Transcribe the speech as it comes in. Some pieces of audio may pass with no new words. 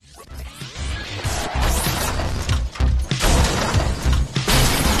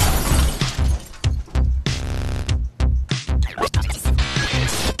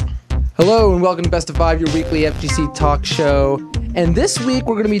Hello and welcome to Best of Five, your weekly FGC talk show. And this week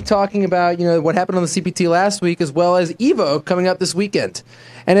we're going to be talking about, what happened on the CPT last week, as well as EVO coming up this weekend.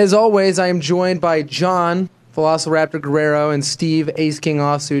 And as always, I am joined by John, Velociraptor Guerrero, and Steve, Ace King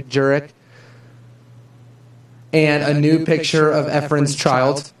Offsuit Jurek, and a new picture of Efren's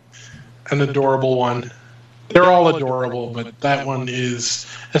child. An adorable one. They're all adorable, but that one is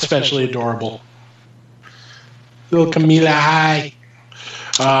especially adorable. Little Camila, hi.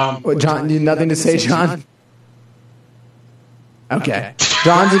 John, nothing to say, John? Okay.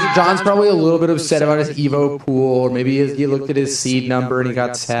 John's probably a little bit upset about his EVO pool, or maybe he looked at his seed number and he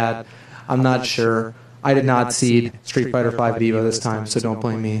got sad. I'm not sure. I did not seed Street Fighter V at EVO this time, so don't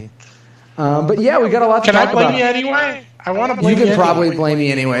blame me. But yeah, we got a lot to talk about. Can I blame you anyway? I want to blame you. You can probably blame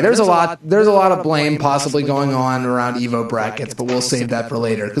me anyway. There's a lot of blame possibly going on around EVO brackets, but we'll save that for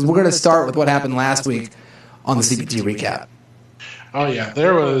later because we're going to start with what happened last week on the CPT recap. Oh yeah,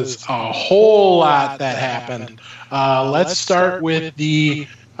 there was a whole lot that happened. Let's start with the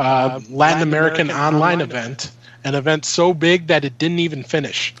Latin American online event, an event so big that it didn't even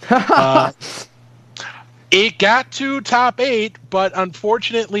finish. It got to top 8, but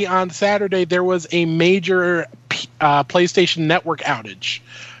unfortunately on Saturday there was a major PlayStation Network outage,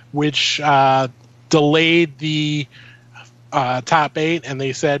 which delayed the top 8, and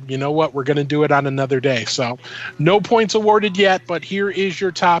they said, you know what, we're going to do it on another day. So no points awarded yet, but here is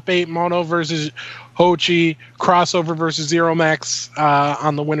your top 8. Mono versus Hochi, Crossover versus Zero Max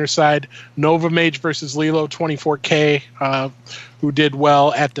on the winner's side, Nova Mage versus Lilo 24K, who did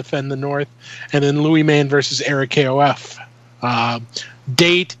well at Defend the North, and then Louis Main versus Eric KOF.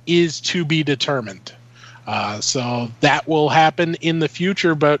 Date is to be determined. So that will happen in the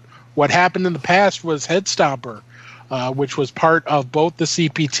future, but what happened in the past was Head Stomper, which was part of both the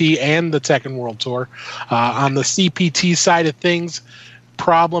CPT and the Tekken World Tour. On the CPT side of things,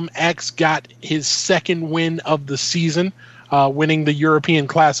 Problem X got his second win of the season, winning the European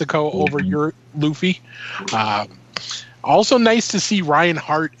Classico over Luffy. Also nice to see Ryan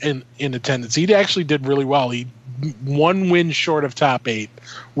Hart in attendance. He actually did really well. He one win short of top 8.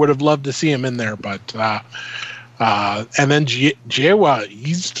 Would have loved to see him in there, but and then Jewa,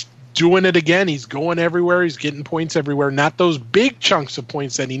 he's doing it again. He's going everywhere. He's getting points everywhere. Not those big chunks of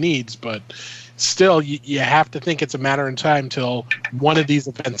points that he needs, but still, you have to think it's a matter of time till one of these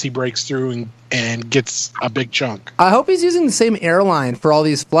events he breaks through and gets a big chunk. I hope he's using the same airline for all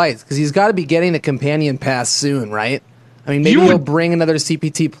these flights, because he's got to be getting the companion pass soon, right? I mean, maybe he'll bring another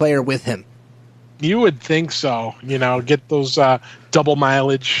CPT player with him. You would think so. Get those double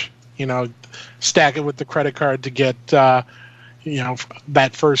mileage, stack it with the credit card to get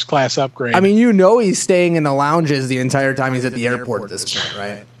that first class upgrade. I mean, he's staying in the lounges the entire time he's at the airport at this point,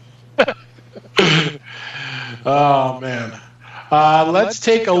 right? Oh man. Let's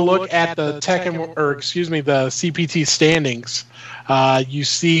take a look at the the CPT standings. You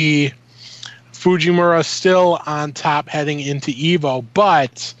see Fujimura still on top heading into EVO,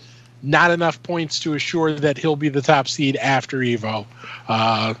 but not enough points to assure that he'll be the top seed after EVO.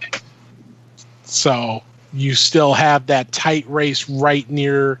 So you still have that tight race right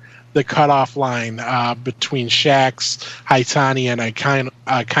near the cutoff line between Shax, Haitani, and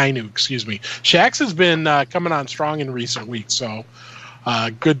Kainu. Excuse me. Shax has been coming on strong in recent weeks, so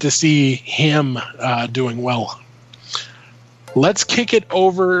good to see him doing well. Let's kick it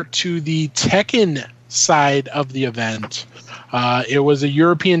over to the Tekken side of the event. It was a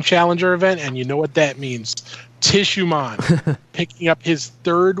European Challenger event, and you know what that means. Tishuman picking up his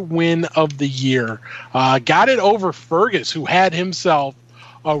third win of the year. Got it over Fergus, who had himself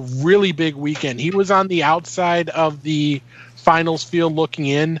a really big weekend. He was on the outside of the finals field looking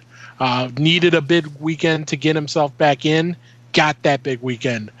in. Needed a big weekend to get himself back in. Got that big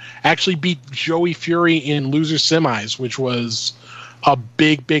weekend. Actually beat Joey Fury in loser semis, which was a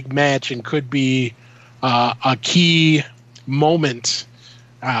big match and could be a key moment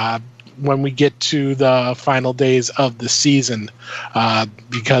when we get to the final days of the season,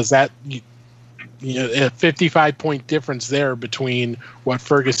 because that a 55-point difference there between what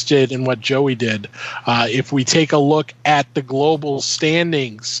Fergus did and what Joey did. If we take a look at the global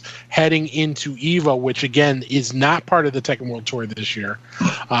standings heading into EVO, which again is not part of the Tekken World Tour this year,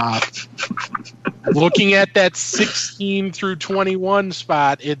 looking at that 16 through 21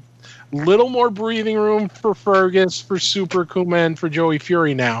 spot, it little more breathing room for Fergus, for Super Kuma, and for Joey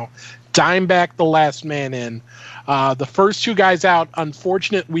Fury now. Dimebag the last man in. The first two guys out,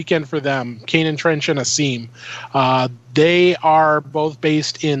 unfortunate weekend for them, Kanan Trench and Asim. They are both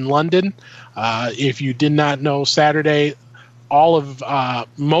based in London. If you did not know, Saturday,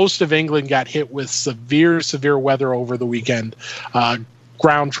 most of England got hit with severe weather over the weekend.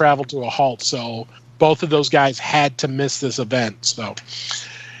 ground travel to a halt. So both of those guys had to miss this event. So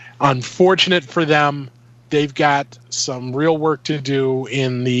unfortunate for them. They've got some real work to do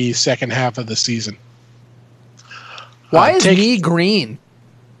in the second half of the season. Why is knee green?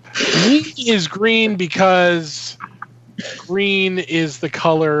 Knee is green because green is the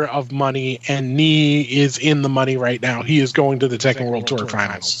color of money, and knee is in the money right now. He is going to the Tekken World Tour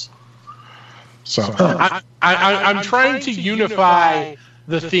Finals. So I'm trying to unify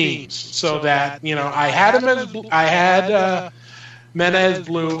the themes so that, you know, I had him as Mena as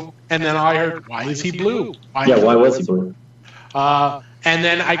blue, and then I heard, why is he blue? Why was he blue? And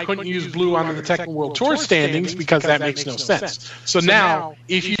then I couldn't use blue on the Tekken World Tour standings because that makes no sense. So now,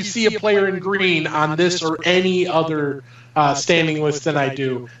 if you see a player in green on this or any other standing list than I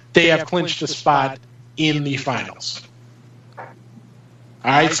do, they have clinched a spot in the finals. All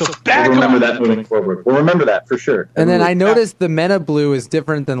right, so back we'll remember that moving forward. We'll remember that for sure. And then I noticed the Mena Blue is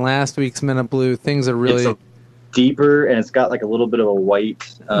different than last week's Mena Blue. Things are really deeper, and it's got like a little bit of a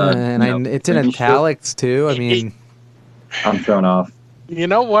white. It's in italics too. I mean, I'm thrown off. You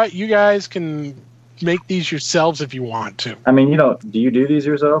know what? You guys can make these yourselves if you want to. I mean, do you do these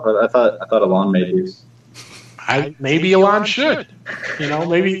yourself? I thought Alon made these. Maybe Alon should. You know,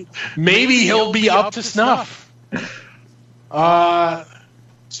 maybe he'll be up to snuff.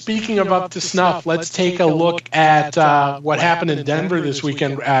 Speaking of up to snuff, let's take a look at what happened in Denver this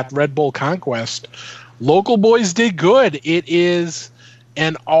weekend at Red Bull Conquest. Local boys did good. It is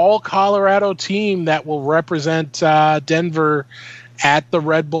an all-Colorado team that will represent Denver at the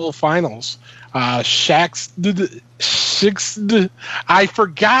Red Bull Finals. I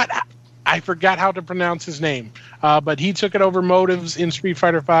forgot how to pronounce his name, but he took it over Motives in Street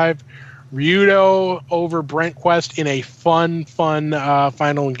Fighter V. Ryudo over Brent Quest in a fun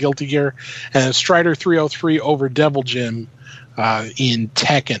final in Guilty Gear, and Strider 303 over Devil Jim in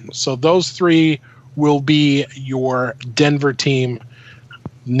Tekken. So those three will be your Denver team.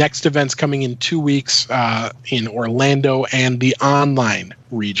 Next event's coming in 2 weeks in Orlando and the online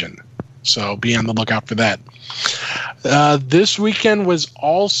region. So be on the lookout for that. This weekend was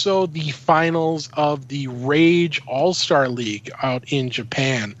also the finals of the Rage All-Star League out in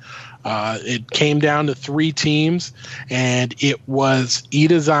Japan. It came down to 3 teams, and it was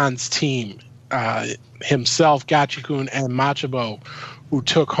Itazan's team, himself, Gachikun, and Machabo, who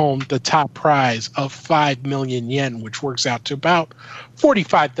took home the top prize of 5 million yen, which works out to about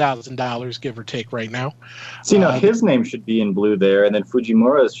 $45,000, give or take, right now. See, his name should be in blue there, and then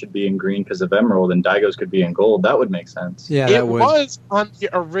Fujimura's should be in green because of emerald, and Daigo's could be in gold. That would make sense. Yeah, it was on the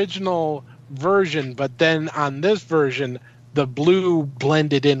original version, but then on this version, the blue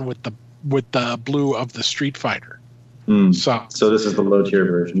blended in with the blue of the Street Fighter. So this is the low tier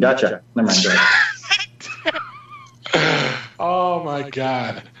version. Gotcha. Never mind. Oh my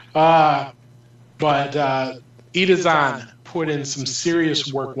God! But Itazan put in some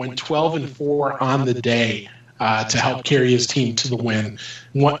serious work. Went 12-4 on the day to help carry his team to the win.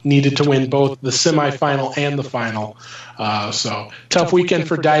 Needed to win both the semifinal and the final. So tough weekend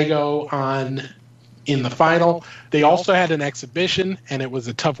for Daigo in the final. They also had an exhibition, and it was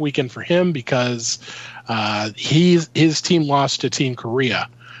a tough weekend for him because his team lost to Team Korea,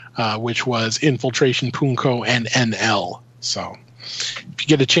 which was Infiltration, Punko, and NL. So if you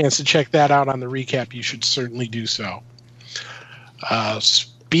get a chance to check that out on the recap, you should certainly do so.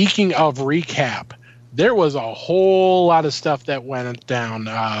 Speaking of recap, there was a whole lot of stuff that went down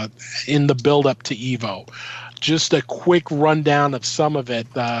in the build-up to EVO. Just a quick rundown of some of it.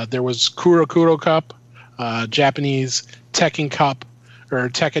 There was Kurokuro Cup, Japanese Tekken Cup, or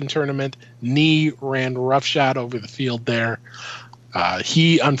Tekken tournament. Knee ran roughshod over the field there.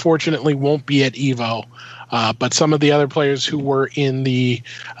 He unfortunately won't be at EVO, but some of the other players who were in the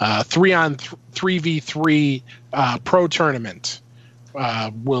 3v3 pro tournament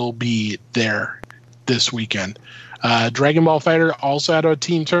will be there this weekend. Dragon Ball Fighter also had a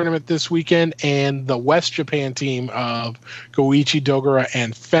team tournament this weekend, and the West Japan team of Goichi Dogura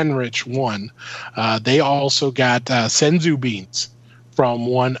and Fenrich won. They also got Senzu beans from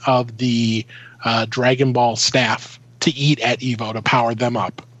one of the Dragon Ball staff to eat at EVO to power them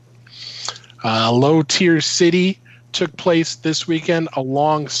up. Low Tier City took place this weekend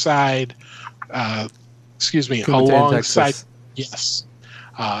alongside, Texas. Yes.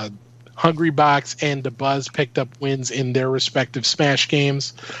 Hungry Box and The Buzz picked up wins in their respective Smash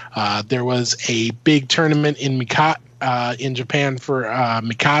games. There was a big tournament in Japan for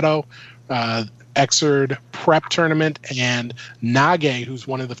Mikado, Exerd Prep Tournament, and Nage, who's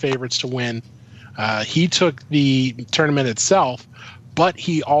one of the favorites to win. He took the tournament itself, but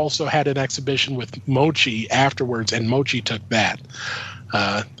he also had an exhibition with Mochi afterwards, and Mochi took that.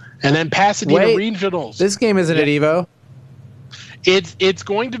 And then Pasadena Regionals. This game isn't at Evo. It's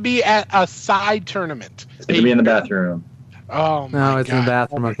going to be at a side tournament. It's going to be in the bathroom. Oh, no, it's in the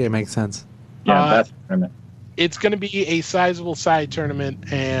bathroom. Okay, makes sense. Yeah, bathroom tournament. It's going to be a sizable side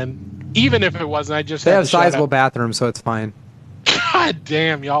tournament, and even if it wasn't, they have sizable bathrooms, so it's fine. God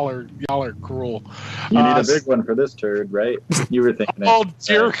damn, y'all are cruel. You need a big one for this turd, right? You were thinking. Oh,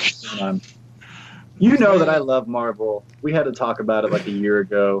 dear. You know that I love Marvel. We had to talk about it like a year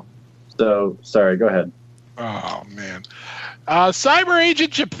ago. So, sorry, go ahead. Oh, man. Cyber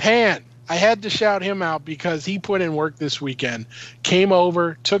Agent Japan. I had to shout him out because he put in work this weekend. Came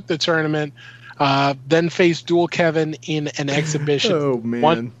over, took the tournament, then faced Dual Kevin in an exhibition. Oh, man.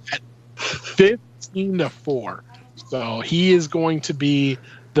 Won at 15-4. So he is going to be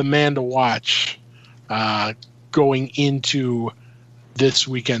the man to watch going into this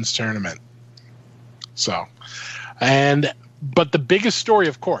weekend's tournament. So, but the biggest story,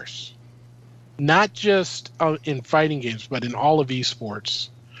 of course, not just in fighting games, but in all of esports,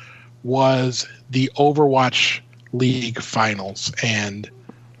 was the Overwatch League finals. And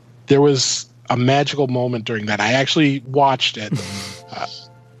there was a magical moment during that. I actually watched it.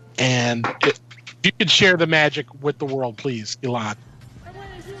 If you could share the magic with the world, please, Elon.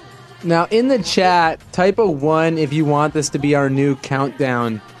 Now, in the chat, type a 1 if you want this to be our new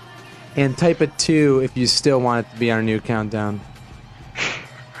countdown. And type a 2 if you still want it to be our new countdown.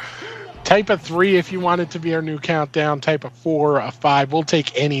 Type a 3 if you want it to be our new countdown. Type a 4, a 5. We'll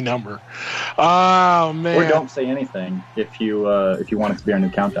take any number. Oh, man. Or don't say anything if you want it to be our new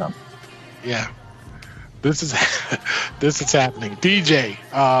countdown. Yeah. This is happening. DJ.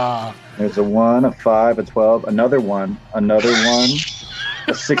 There's a 1, a 5, a 12, another 1,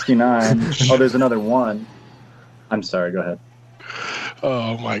 a 69. Oh, there's another 1. I'm sorry, go ahead.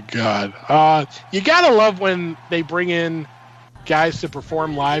 Oh, my God. You got to love when they bring in guys to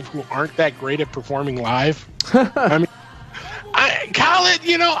perform live who aren't that great at performing live. I mean, Khaled,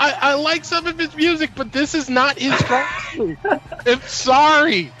 I like some of his music, but this is not his strong suit. I'm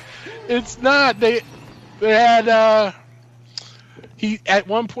sorry. It's not. They had, at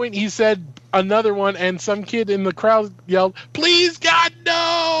one point he said another one, and some kid in the crowd yelled, "Please, God,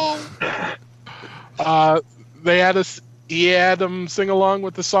 no!" He had him sing along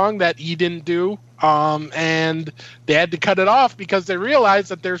with the song that he didn't do, and they had to cut it off because they realized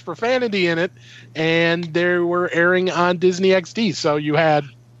that there's profanity in it, and they were airing on Disney XD. So you had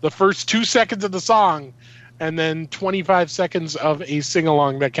the first 2 seconds of the song, and then 25 seconds of a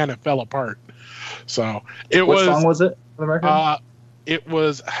sing-along that kind of fell apart. So What song was it? It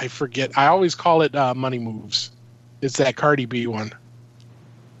was, I forget. I always call it Money Moves. It's that Cardi B one.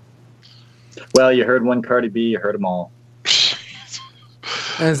 Well, you heard one Cardi B, you heard them all.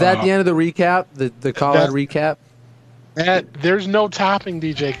 And is that the end of the recap? The call-out recap? There's no topping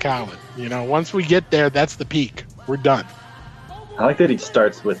DJ Khaled. Once we get there, that's the peak. We're done. I like that he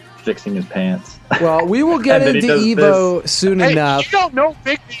starts with fixing his pants. Well, we will get into Evo soon enough. You don't know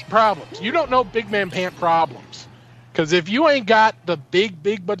big man problems. You don't know big man pant problems. Because if you ain't got the big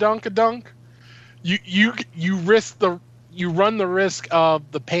badunkadunk, you run the risk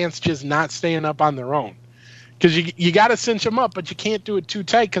of the pants just not staying up on their own. Because you got to cinch them up, but you can't do it too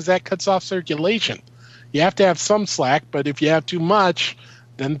tight because that cuts off circulation. You have to have some slack, but if you have too much,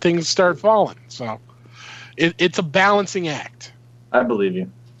 then things start falling. So it's a balancing act. I believe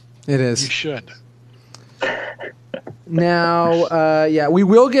you. It is. You should. Now, we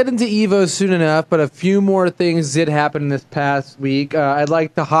will get into Evo soon enough, but a few more things did happen this past week. I'd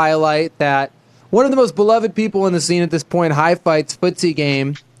like to highlight that one of the most beloved people in the scene at this point, High Fight's footsie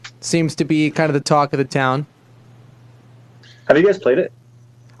game, seems to be kind of the talk of the town. Have you guys played it?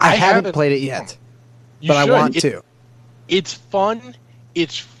 I haven't played it yet, but I want to. It's fun.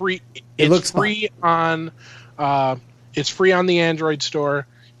 It's free. It looks free on. It's free on the Android store.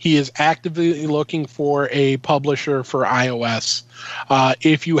 He is actively looking for a publisher for iOS.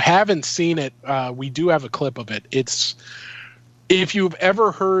 If you haven't seen it, we do have a clip of it. If you've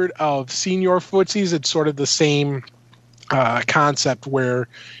ever heard of Senior Footsies, it's sort of the same concept where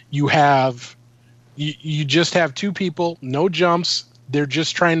you just have two people, no jumps. They're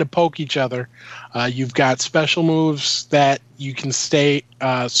just trying to poke each other. You've got special moves that you can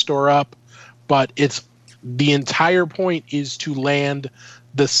store up, but the entire point is to land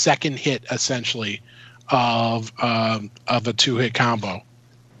the second hit, essentially, of a 2-hit combo.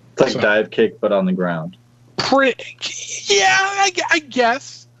 It's like dive kick, but on the ground. I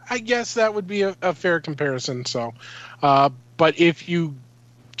guess that would be a fair comparison. So, but if you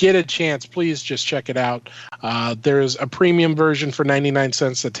get a chance, please just check it out. There's a premium version for 99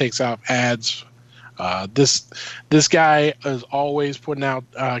 cents that takes out ads This guy is always putting out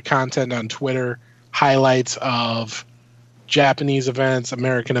content on Twitter, highlights of Japanese events,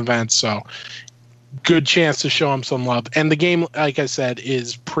 American events. So good chance to show him some love. And the game, like I said,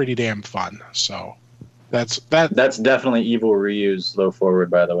 is pretty damn fun. So that's definitely Evil Ryu's low forward,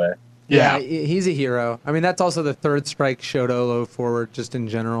 by the way. Yeah, he's a hero. I mean, that's also the third strike Shoto low forward, just in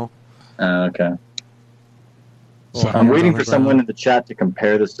general. Okay. So I'm waiting for someone in the chat to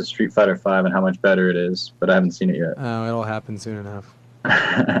compare this to Street Fighter V and how much better it is, but I haven't seen it yet. Oh, it'll happen soon enough.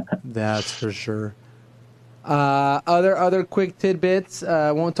 That's for sure. Other quick tidbits.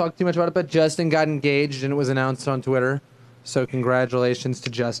 Won't talk too much about it, but Justin got engaged and it was announced on Twitter. So congratulations to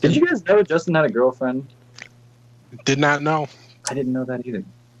Justin. Did you guys know Justin had a girlfriend? Did not know. I didn't know that either.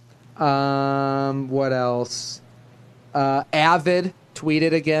 What else? Avid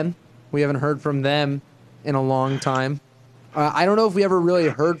tweeted again. We haven't heard from them in a long time. I don't know if we ever really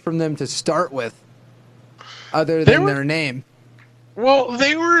heard from them to start with, other than their name. Well,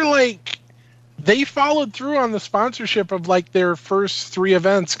 they followed through on the sponsorship of like their first 3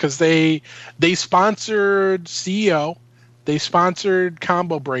 events because they sponsored CEO, they sponsored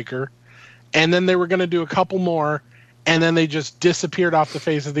Combo Breaker, and then they were going to do a couple more, and then they just disappeared off the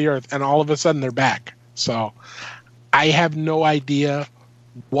face of the earth, and all of a sudden they're back. So I have no idea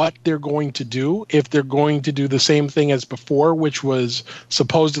what they're going to do, if they're going to do the same thing as before, which was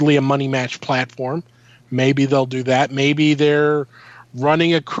supposedly a money match platform. Maybe they'll do that. Maybe they're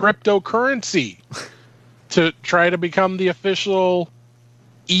running a cryptocurrency to try to become the official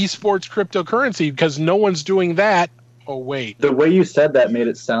esports cryptocurrency, because no one's doing that. Oh, wait. The way you said that made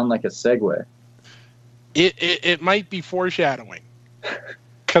it sound like a segue. It might be foreshadowing,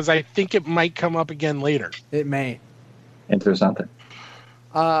 because I think it might come up again later. It may. Interessante.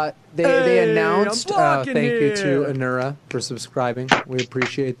 They announced, thank you to Anura for subscribing. We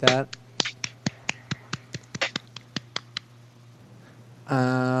appreciate that.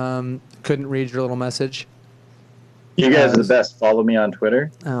 Couldn't read your little message. You guys are the best. Follow me on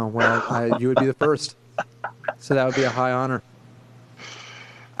Twitter. Oh, well, you would be the first. So that would be a high honor.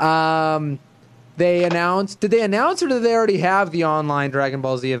 They announced, did they announce or did they already have the online Dragon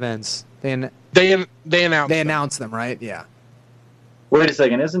Ball Z events? They announced them, right? Yeah. Wait a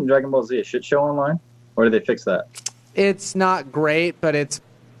second, isn't Dragon Ball Z a shit show online? Or did they fix that? It's not great, but it's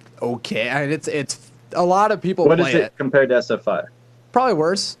okay. I mean, it's a lot of people play it. What is it compared to SF5? Probably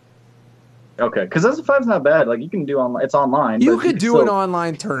worse. Okay, because SF5's not bad. Like, you can do online. It's online. You could do an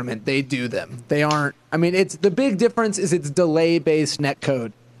online tournament. They do them. They aren't. I mean, it's the big difference is it's delay-based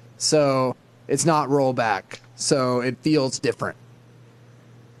netcode, so it's not rollback. So it feels different.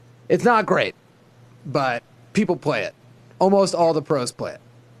 It's not great, but people play it. Almost all the pros play it.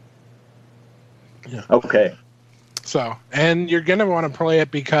 Yeah. Okay. So, and you're going to want to play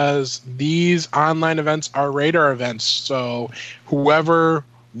it because these online events are radar events. So whoever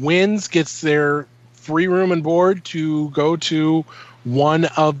wins gets their free room and board to go to one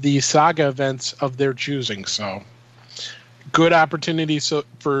of the Saga events of their choosing. So good opportunity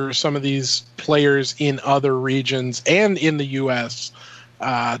for some of these players in other regions and in the U.S.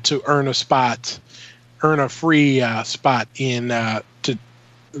 To earn a free spot in to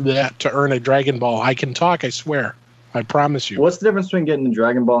earn a Dragon Ball. I can talk, I swear. I promise you. What's the difference between getting a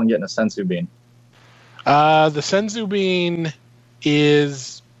Dragon Ball and getting a Senzu Bean? The Senzu Bean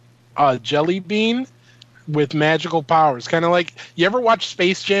is a jelly bean with magical powers. Kind of like, you ever watch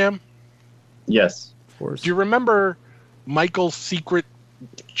Space Jam? Yes. Of course. Do you remember Michael's secret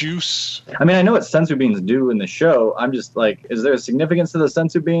juice? I mean, I know what Senzu Beans do in the show. I'm just like, is there a significance to the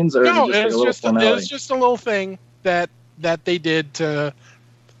Senzu Beans? Or No, it was just a little thing that they did to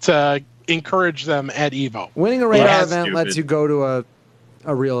encourage them at Evo. Winning a radar event lets you go to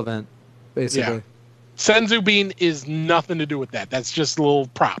a real event, basically. Yeah. Senzu Bean is nothing to do with that. That's just a little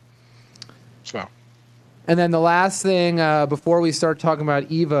prop. So. And then the last thing before we start talking about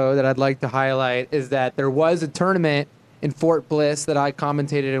Evo that I'd like to highlight is that there was a tournament in Fort Bliss that I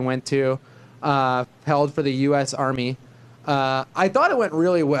commentated and went to, held for the U.S. Army. I thought it went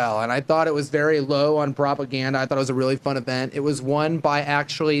really well, and I thought it was very low on propaganda. I thought it was a really fun event. It was won by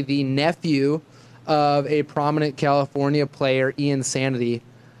actually the nephew of a prominent California player, Ian Sanity.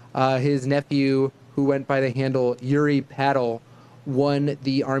 His nephew, who went by the handle Yuri Paddle, won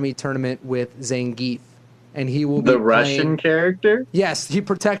the Army tournament with Zangief. And he will be the Russian character? Yes, he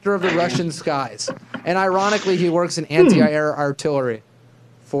protector of the Russian skies. And ironically, he works in anti-air artillery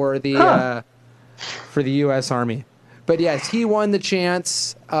for the U.S. Army. But yes, he won the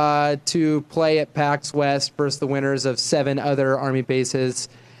chance to play at PAX West versus the winners of 7 other Army bases,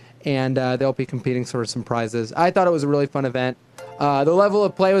 and they'll be competing for some prizes. I thought it was a really fun event. The level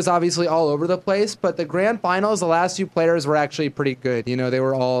of play was obviously all over the place, but the grand finals, the last few players were actually pretty good. You know, they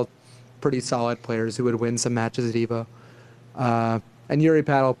were all pretty solid players who would win some matches at EVO. And Yuri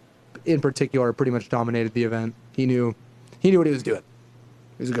Paddle, in particular, pretty much dominated the event. He knew what he was doing.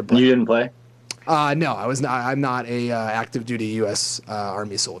 He was a good player. You didn't play? No, I was not. I'm not a active duty U.S.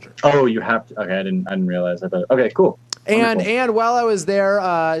 Army soldier. Oh, you have to. Okay, I didn't realize. I thought. Okay, cool. And while I was there,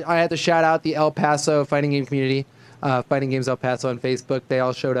 I had to shout out the El Paso fighting game community, Fighting Games El Paso on Facebook. They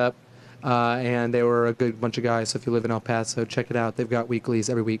all showed up, and they were a good bunch of guys. So if you live in El Paso, check it out. They've got weeklies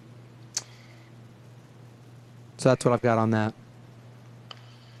every week. So that's what I've got on that.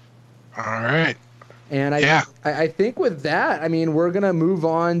 All right. And I think with that, I mean, we're going to move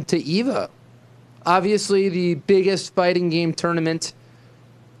on to EVO. Obviously, the biggest fighting game tournament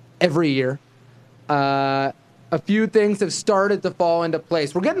every year. A few things have started to fall into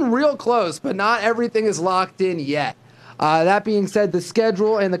place. We're getting real close, but not everything is locked in yet. That being said, the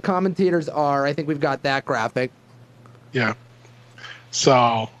schedule and the commentators are. I think we've got that graphic. Yeah.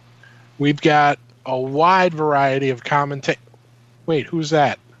 So we've got a wide variety of commentators. Wait, who's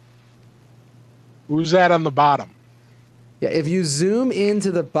that? Who's that on the bottom? Yeah, if you zoom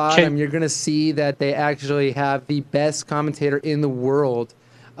into the bottom, you're going to see that they actually have the best commentator in the world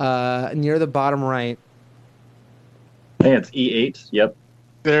near the bottom right. I think it's E8. Yep.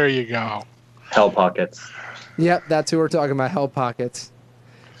 There you go. Hell Pockets. Yep, that's who we're talking about, Hell Pockets.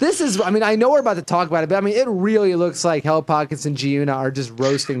 This is, I mean, I know we're about to talk about it, but I mean, it really looks like Hell Pockets and Giuna are just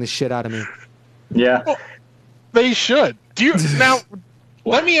roasting the shit out of me. Yeah. Well, they should. Now,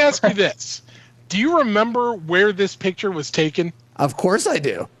 let me ask you this. Do you remember where this picture was taken? Of course I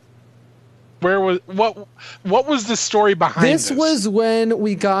do. What was the story behind this? This was when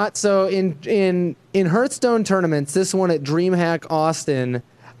we got, so in Hearthstone tournaments, this one at DreamHack Austin,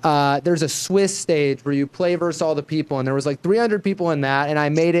 there's a Swiss stage where you play versus all the people, and there was like 300 people in that, and I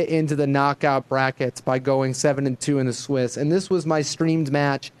made it into the knockout brackets by going 7-2 in the Swiss. And this was my streamed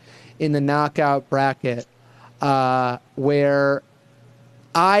match in the knockout bracket, where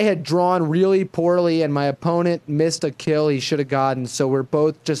I had drawn really poorly and my opponent missed a kill he should have gotten, so we're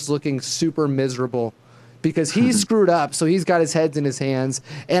both just looking super miserable because he screwed up, so he's got his heads in his hands,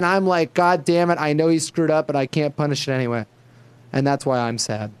 and I'm like, God damn it, I know he screwed up, but I can't punish it anyway. And that's why I'm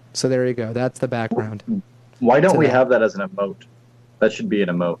sad. So there you go. That's the background. Why don't we have that as an emote? That should be an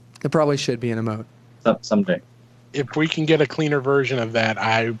emote. It probably should be an emote. Someday. If we can get a cleaner version of that,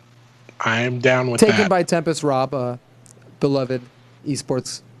 I am down with that. Taken by Tempest Rob, beloved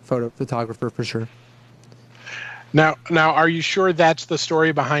esports photographer for sure. Now, are you sure that's the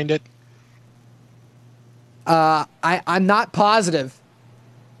story behind it? I'm not positive.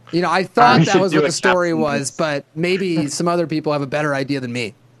 You know, I thought that was what the story was, but maybe some other people have a better idea than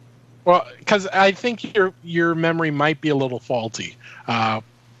me. Well, because I think your memory might be a little faulty. But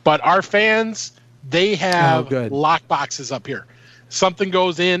our fans, they have lock boxes up here. Something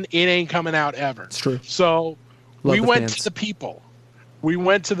goes in, it ain't coming out ever. It's true. So we went to the people.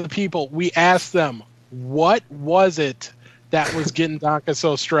 We asked them, what was it that was getting Donka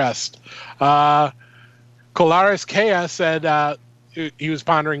so stressed? Colaris Kea said he was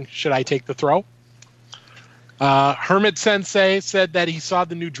pondering, should I take the throw? Hermit Sensei said that he saw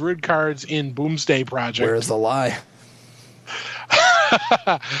the new Druid cards in Boomsday Project. Where's the lie?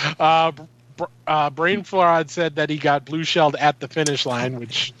 Brain Fraud said that he got blue shelled at the finish line,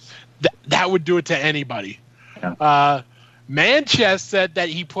 which that would do it to anybody. Yeah. Manchest said that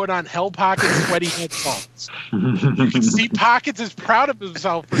he put on Hell Pockets sweaty headphones. You can see Pockets is proud of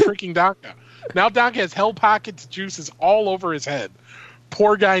himself for tricking Donka. Now Donka has Hell Pockets juices all over his head.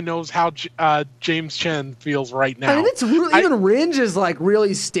 Poor guy knows how James Chen feels right now. I mean, it's really, even Ringe is like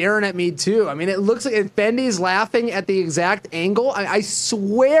really staring at me too. I mean, it looks like Fendi's laughing at the exact angle. I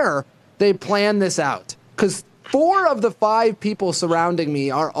swear they planned this out because 4 of the 5 people surrounding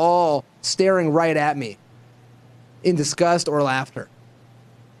me are all staring right at me in disgust or laughter.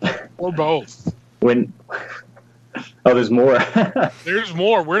 Or both. There's more. There's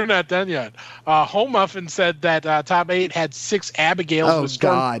more. We're not done yet. Home Muffin said that top 8 had 6 Abigails with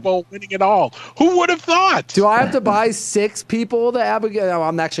Stormbolt winning it all. Who would have thought? Do I have to buy 6 people to Abigail? No,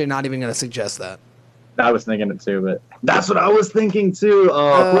 I'm actually not even going to suggest that. I was thinking it too, but that's what I was thinking too.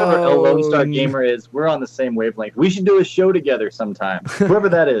 Whoever Lone Star Gamer is, we're on the same wavelength. We should do a show together sometime. Whoever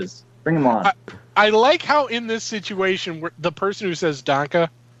that is, bring him on. I like how in this situation, the person who says Donka,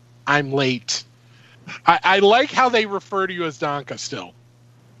 I'm late. I like how they refer to you as Donka still.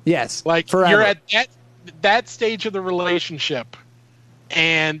 Yes, like forever. You're at that stage of the relationship,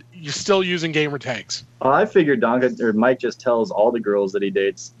 and you're still using gamer tags. I figured Donka or Mike just tells all the girls that he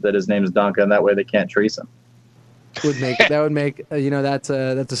dates that his name is Donka, and that way they can't trace him. would make that's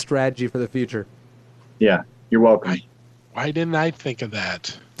a strategy for the future. Yeah, you're welcome. Why didn't I think of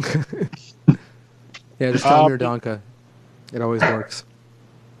that? Yeah, just tell me your Donka. It always works.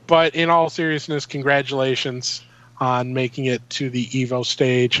 But in all seriousness, congratulations on making it to the Evo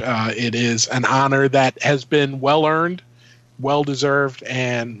stage. It is an honor that has been well earned, well deserved.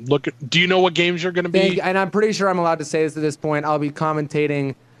 And do you know what games you're going to be? And I'm pretty sure I'm allowed to say this at this point. I'll be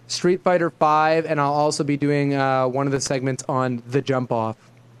commentating Street Fighter V, and I'll also be doing one of the segments on The Jump Off,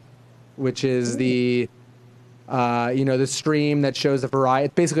 which is the stream that shows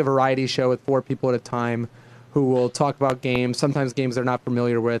it's basically a variety show with 4 people at a time who will talk about games, sometimes games they're not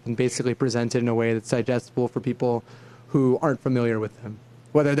familiar with, and basically present it in a way that's digestible for people who aren't familiar with them,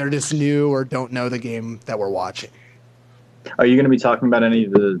 whether they're just new or don't know the game that we're watching. Are you going to be talking about any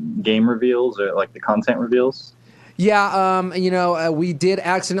of the game reveals or like the content reveals? Yeah, we did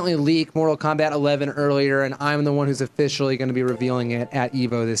accidentally leak Mortal Kombat 11 earlier, and I'm the one who's officially going to be revealing it at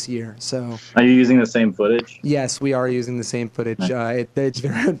EVO this year. So, are you using the same footage? Yes, we are using the same footage. Nice. It's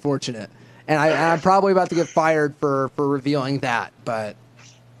very unfortunate, and I'm probably about to get fired for revealing that. But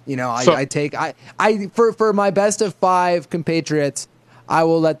for my best of 5 compatriots, I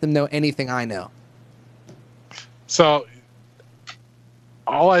will let them know anything I know. So,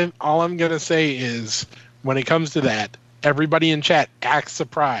 all I'm going to say is, when it comes to that, everybody in chat act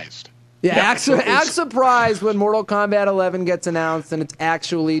surprised. Yeah, act surprised when Mortal Kombat 11 gets announced and it's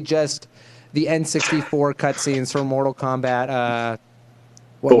actually just the N64 cutscenes from Mortal Kombat.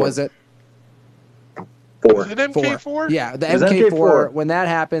 What was it? 4. Is it MK4? Yeah, the MK4. When that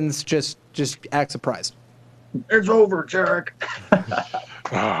happens, just act surprised. It's over, Jerk.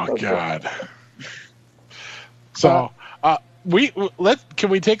 Oh God. So, can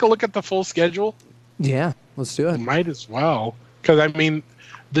we take a look at the full schedule? Yeah, let's do it. Might as well, because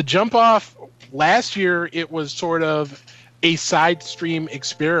the Jump Off last year, it was sort of a side stream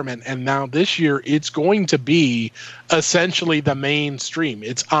experiment, and now this year it's going to be essentially the main stream.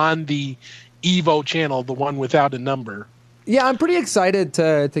 It's on the Evo channel, the one without a number. Yeah, I'm pretty excited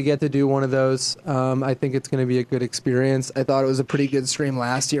to get to do one of those. I think it's going to be a good experience. I thought it was a pretty good stream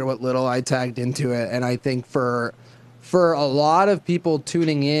last year, what little I tagged into it, and I think for a lot of people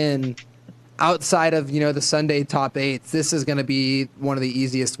tuning in outside of the Sunday top 8s, this is going to be one of the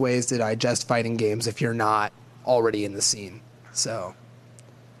easiest ways to digest fighting games if you're not already in the scene. So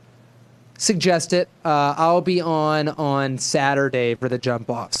suggest it. I'll be on Saturday for the Jump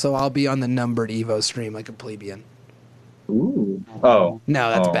Off, so I'll be on the numbered Evo stream like a plebeian. Ooh. Oh.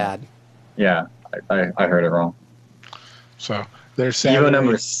 No, that's bad. Yeah, I heard it wrong. So there's Saturday. Evo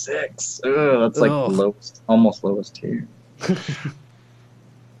number 6. Ugh, that's like lowest, almost lowest tier.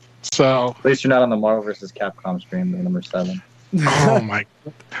 So at least you're not on the Marvel vs. Capcom stream, the number 7. Oh my!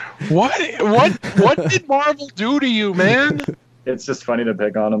 What did Marvel do to you, man? It's just funny to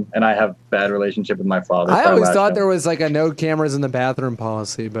pick on them, and I have bad relationship with my father. I always thought there was like a no cameras in the bathroom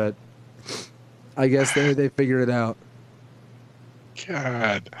policy, but I guess they figured it out.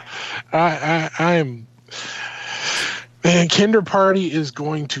 God, I'm. Man, Kinder Party is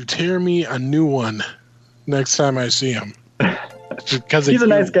going to tear me a new one next time I see him. Because he's a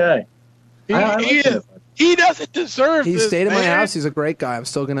nice guy. He is. He doesn't deserve He this, stayed in my man. house. He's a great guy. I'm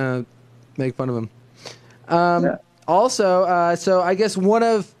still going to make fun of him. Also, so I guess one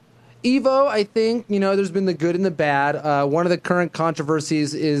of Evo, I think, there's been the good and the bad. One of the current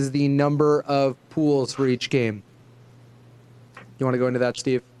controversies is the number of pools for each game. You want to go into that,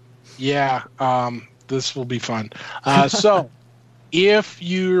 Steve? Yeah, this will be fun. So, if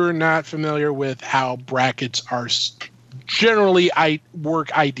you're not familiar with how brackets are generally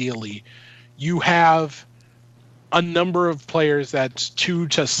work ideally, you have a number of players that's 2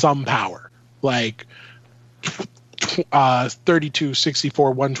 to some power, like 32,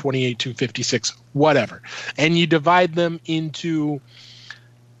 64, 128, 256, whatever. And you divide them into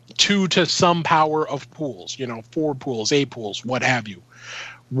 2 to some power of pools, 4 pools, 8 pools, what have you.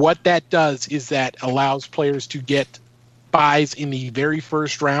 What that does is that allows players to get buys in the very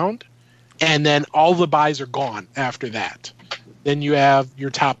first round, and then all the buys are gone after that. Then you have your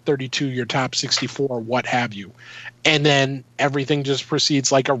top 32, your top 64, what have you. And then everything just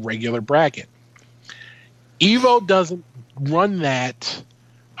proceeds like a regular bracket. Evo doesn't run that.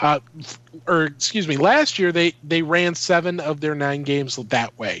 Last year they ran 7 of their 9 games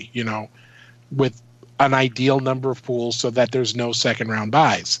that way, with an ideal number of pools so that there's no second round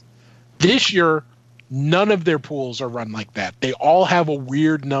buys. This year, none of their pools are run like that. They all have a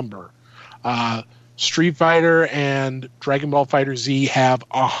weird number. Street Fighter and Dragon Ball FighterZ have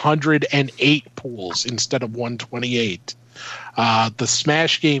 108 pools instead of 128. The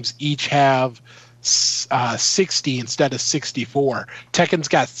Smash games each have 60 instead of 64. Tekken's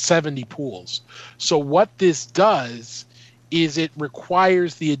got 70 pools. So what this does is it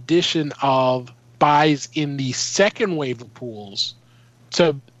requires the addition of buys in the second wave of pools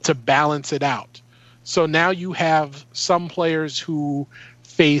to balance it out. So now you have some players who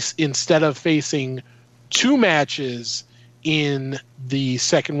face, instead of facing 2 matches in the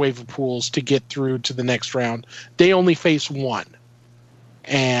second wave of pools to get through to the next round, they only face 1.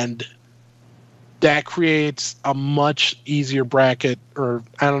 And that creates a much easier bracket, or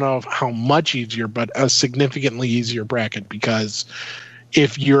I don't know how much easier, but a significantly easier bracket, because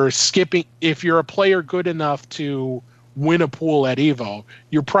if you're a player good enough to win a pool at Evo,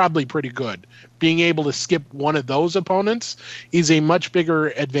 you're probably pretty good. Being able to skip one of those opponents is a much bigger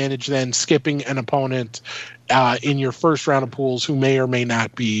advantage than skipping an opponent in your first round of pools who may or may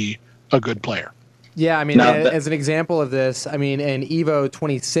not be a good player. Yeah, I mean, as an example of this, I mean, in Evo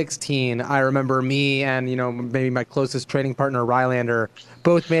 2016, I remember me and, maybe my closest training partner, Rylander,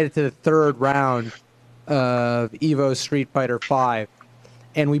 both made it to the 3rd round of Evo Street Fighter V.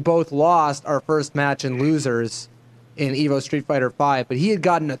 And we both lost our first match in losers in Evo Street Fighter V, but he had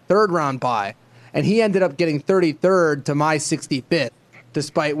gotten a 3rd round bye, and he ended up getting 33rd to my 65th,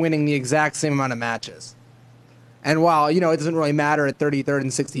 despite winning the exact same amount of matches. And while, it doesn't really matter at 33rd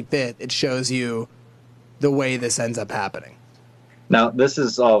and 65th, it shows you the way this ends up happening. Now, this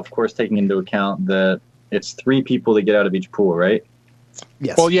is, of course, taking into account that it's 3 people to get out of each pool, right?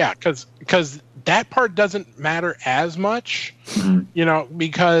 Yes. Well, yeah, because that part doesn't matter as much,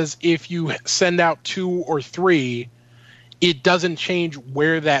 because if you send out 2 or 3, it doesn't change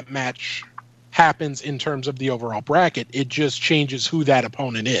where that match happens in terms of the overall bracket. It just changes who that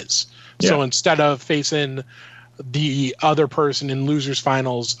opponent is. Yeah. So instead of facing the other person in losers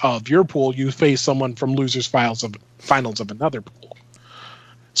finals of your pool, you face someone from losers finals of another pool.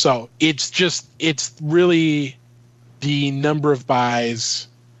 So it's really the number of buys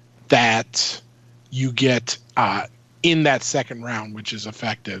that you get in that second round, which is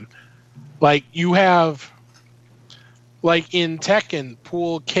effective. Like you have, like in Tekken,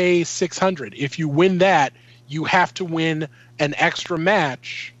 pool K600, if you win that, you have to win an extra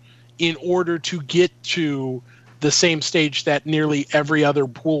match in order to get to the same stage that nearly every other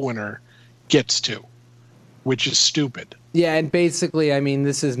pool winner gets to, which is stupid. Yeah, and basically, I mean,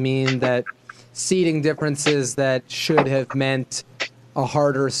 this is mean that seeding differences that should have meant a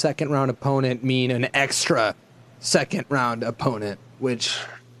harder second-round opponent mean an extra second-round opponent, which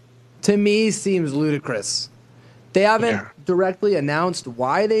to me seems ludicrous. They haven't directly announced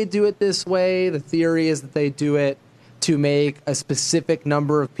why they do it this way. The theory is that they do it to make a specific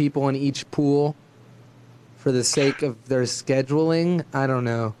number of people in each pool for the sake of their scheduling. I don't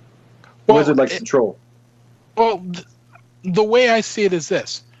know. Well, Wizard likes to troll. Well, the way I see it is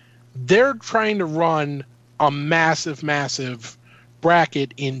this. They're trying to run a massive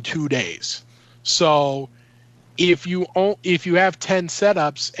bracket in 2 days. So if you have 10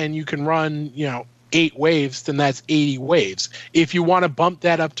 setups and you can run, 8 waves, then that's 80 waves. If you want to bump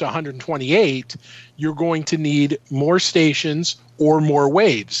that up to 128, you're going to need more stations or more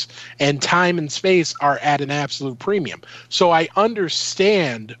waves. And time and space are at an absolute premium. So I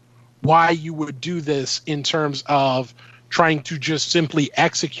understand why you would do this in terms of trying to just simply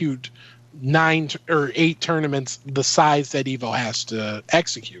execute 9 or 8 tournaments the size that Evo has to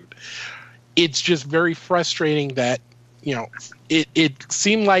execute. It's just very frustrating that, it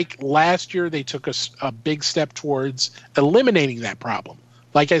seemed like last year they took a big step towards eliminating that problem.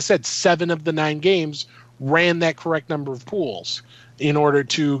 Like I said, 7 of the 9 games ran that correct number of pools in order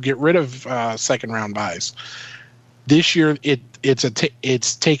to get rid of second round buys. This year,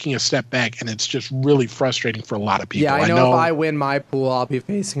 it's taking a step back, and it's just really frustrating for a lot of people. Yeah, I know if I win my pool, I'll be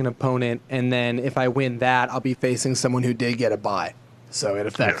facing an opponent, and then if I win that, I'll be facing someone who did get a bye. So it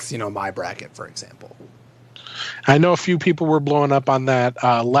affects, my bracket, for example. I know a few people were blowing up on that.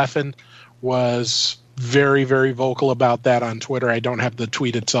 Leffen was very, very vocal about that on Twitter. I don't have the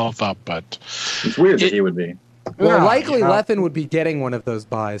tweet itself up, but it's weird that he would be. Well, likely Leffen would be getting one of those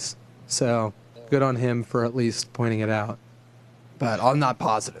buys. So good on him for at least pointing it out. But I'm not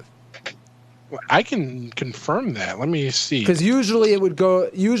positive. I can confirm that. Let me see. Because usually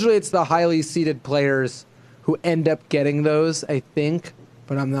it's the highly seeded players who end up getting those, I think,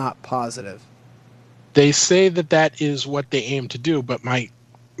 but I'm not positive. They say that is what they aim to do, but my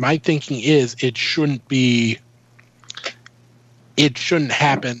thinking is it shouldn't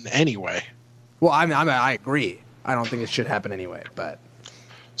happen anyway. Well, I agree. I don't think it should happen anyway, but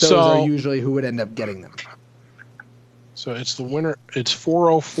those are usually who would end up getting them. So it's the winner. It's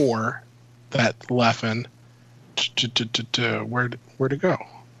 404. That Leffen. Where to go?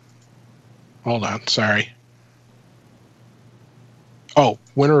 Hold on, sorry. Oh,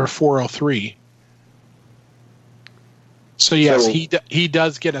 winner of 403. So yes, he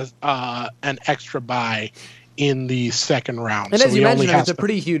does get an extra bye in the second round. And so as you mentioned, it's a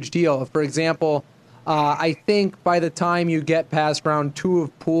pretty huge deal. For example, I think by the time you get past round 2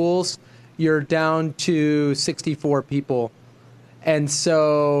 of pools, you're down to 64 people. And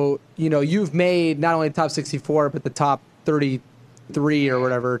so, you've made not only the top 64, but the top 33 or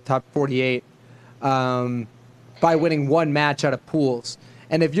whatever, top 48, by winning one match out of pools.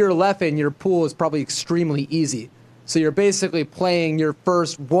 And if you're Leffen, your pool is probably extremely easy. So you're basically playing your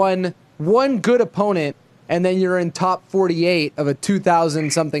first one good opponent, and then you're in top 48 of a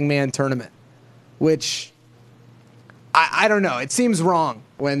 2,000-something man tournament, which I don't know. It seems wrong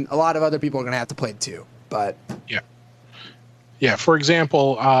when a lot of other people are going to have to play too. But yeah. For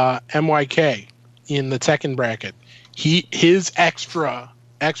example, MYK in the Tekken bracket, his extra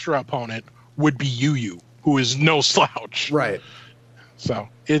opponent would be Yu, who is no slouch. Right. So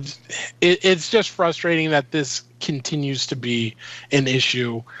it's just frustrating that this continues to be an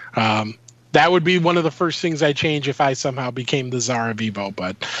issue. That would be one of the first things I change if I somehow became the Czar of Evo.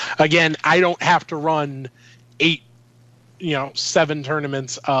 But again, I don't have to run 7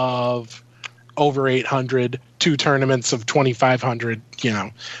 tournaments of over 800, 2 tournaments of 2,500.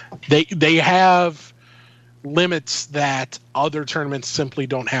 They have limits that other tournaments simply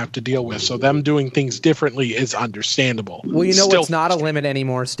don't have to deal with. So them doing things differently is understandable. Well, what's not a limit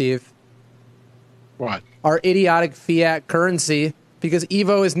anymore, Steve? What? Our idiotic fiat currency, because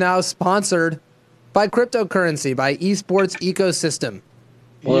Evo is now sponsored by cryptocurrency, by esports ecosystem.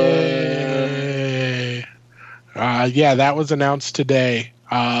 Yay. Yeah, that was announced today.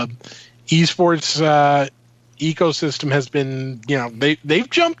 Esports ecosystem has been, they've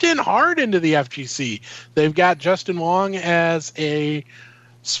jumped in hard into the FGC. They've got Justin Wong as a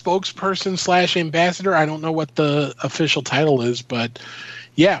spokesperson / ambassador. I don't know what the official title is, but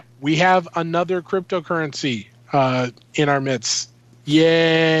yeah, we have another cryptocurrency in our midst.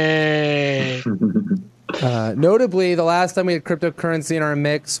 Yay! Notably, the last time we had cryptocurrency in our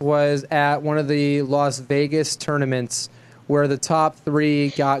mix was at one of the Las Vegas tournaments, where the top 3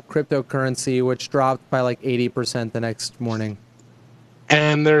 got cryptocurrency, which dropped by like 80% the next morning.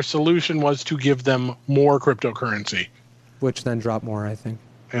 And their solution was to give them more cryptocurrency, which then dropped more, I think.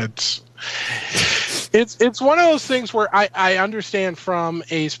 It's one of those things where I understand from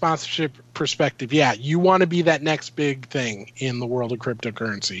a sponsorship perspective. Yeah, you want to be that next big thing in the world of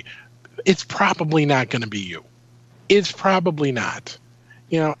cryptocurrency. It's probably not going to be you. It's probably not.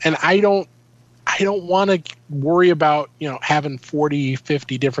 And I don't want to worry about, having 40,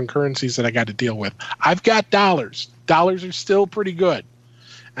 50 different currencies that I got to deal with. I've got dollars. Dollars are still pretty good.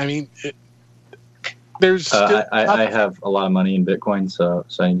 I mean, there's still... I have a lot of money in Bitcoin, so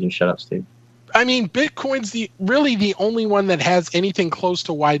I need to shut up, Steve. I mean, Bitcoin's really the only one that has anything close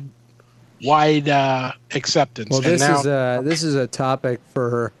to wide acceptance. Well, this is a topic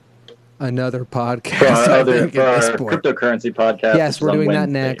for another podcast. Cryptocurrency podcast. Yes, we're doing that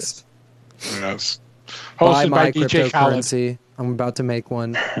next. Yes. Buy Hosted my by DJ cryptocurrency. I'm about to make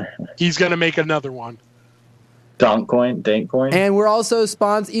one. He's going to make another one. Dankcoin. And we're also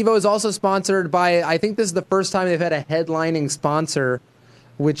Evo is also sponsored by, I think this is the first time they've had a headlining sponsor,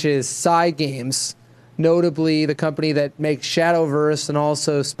 which is Cygames, notably the company that makes Shadowverse and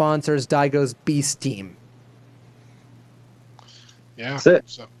also sponsors Daigo's Beast Team. Yeah.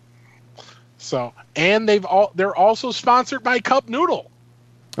 So and they're also sponsored by Cup Noodle.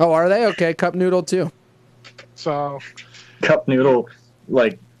 Oh, are they? Okay, Cup Noodle too. So Cup Noodle,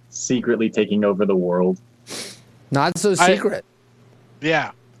 like, secretly taking over the world. Not so secret.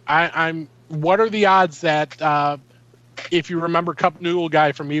 I'm. What are the odds that if you remember Cup Noodle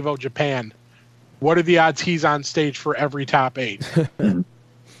guy from Evo Japan, what are the odds he's on stage for every top 8?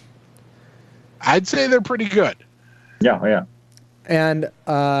 I'd say they're pretty good. Yeah. And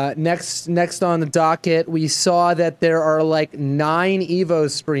next on the docket, we saw that there are like 9 Evo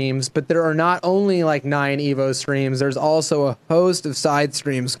streams, but there are not only like 9 Evo streams. There's also a host of side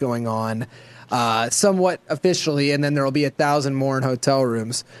streams going on, somewhat officially, and then there will be 1,000 more in hotel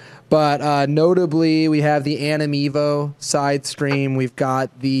rooms. But notably, we have the Anim Evo side stream. We've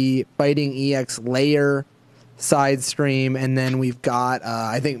got the Fighting EX Layer side stream, and then we've got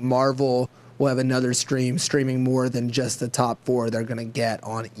I think Marvel will have another streaming more than just the top 4 they're going to get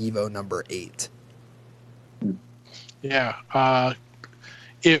on Evo number 8. Yeah.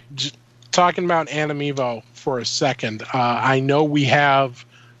 Talking about Anim Evo for a second, I know we have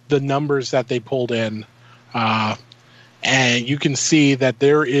the numbers that they pulled in, and you can see that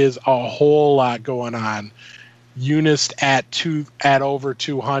there is a whole lot going on. Unis at over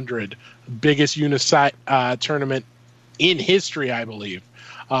 200, biggest Unis tournament in history, I believe.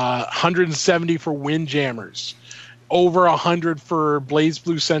 170 for Windjammers, over 100 for Blaze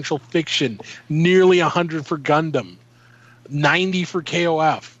Blue Central Fiction, nearly 100 for Gundam, 90 for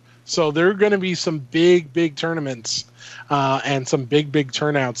KOF. So there are going to be some big tournaments and some big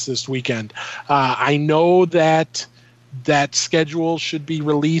turnouts this weekend. I know that schedule should be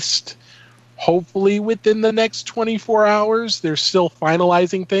released hopefully within the next 24 hours. They're still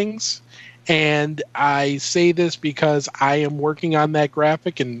finalizing things. And I say this because I am working on that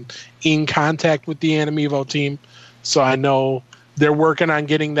graphic and in contact with the Anime team. So I know they're working on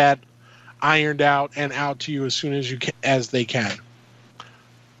getting that ironed out and out to you as soon as they can.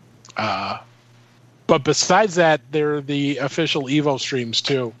 But besides that, they're the official Evo streams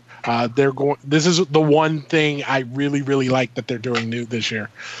too. This is the one thing I really like that they're doing new this year.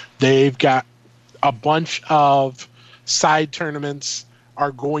 They've got a bunch of side tournaments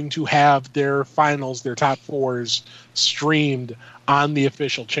are going to have their finals, their top fours, streamed on the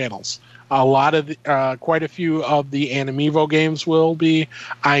official channels. Quite a few of the Anime games will be.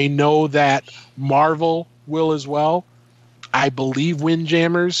 I know that Marvel will as well. I believe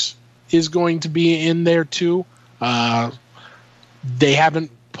Windjammers is going to be in there too. They haven't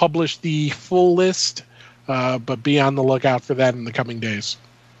published the full list, but be on the lookout for that in the coming days.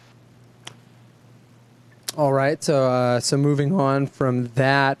 All right, so moving on from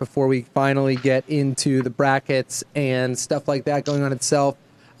that, before we finally get into the brackets and stuff like that going on itself,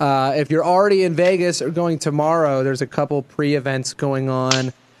 if you're already in Vegas or going tomorrow, there's a couple pre-events going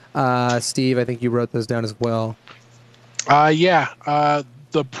on. Steve, I think you wrote those down as well. The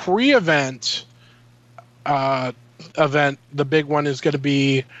pre-event the big one is going to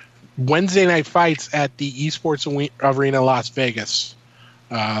be Wednesday Night Fights at the Esports Arena Las Vegas.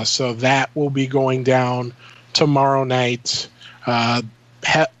 So that will be going down tomorrow night.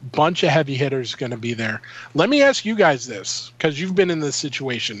 Bunch of heavy hitters going to be there. Let me ask you guys this, because you've been in this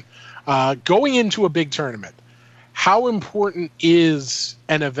situation. Going into a big tournament, how important is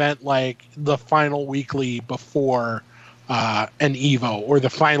an event like the final weekly before an Evo or the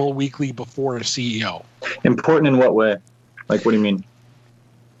final weekly before a CEO? Important in what way? Like, what do you mean?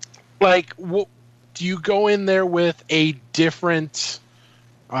 Like, do you go in there with a different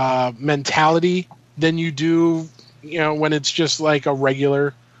mentality than you do, when it's just like a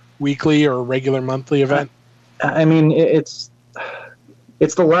regular weekly or a regular monthly event? I mean, it's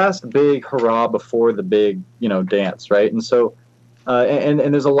the last big hurrah before the big, dance, right? And so, and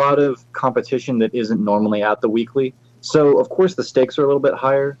there's a lot of competition that isn't normally at the weekly. So, of course, the stakes are a little bit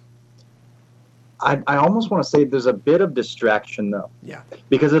higher. I almost want to say there's a bit of distraction, though. Yeah.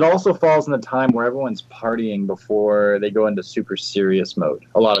 Because it also falls in the time where everyone's partying before they go into super serious mode,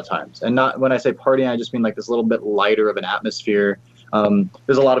 a lot of times. And not when I say partying, I just mean like this little bit lighter of an atmosphere.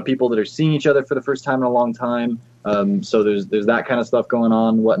 There's a lot of people that are seeing each other for the first time in a long time. So there's that kind of stuff going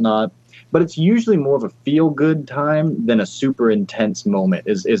on, whatnot. But it's usually more of a feel-good time than a super intense moment,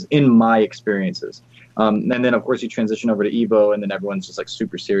 is in my experiences. And then, of course, you transition over to Evo, and then everyone's just like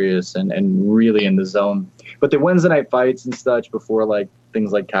super serious and really in the zone. But the Wednesday night fights and such before like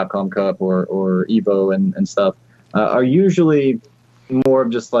things like Capcom Cup or Evo and stuff are usually more of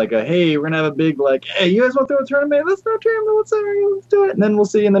just like hey, we're gonna have a big like, hey, you guys want to throw a tournament? Let's throw a tournament. Let's do it. And then we'll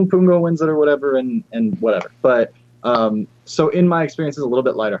see. And then Pungo wins it or whatever, and whatever. But so in my experience, it's a little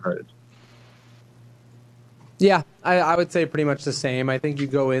bit lighter hearted. Yeah, I would say pretty much the same. I think you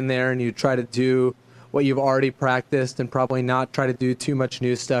go in there and you try to do what you've already practiced and probably not try to do too much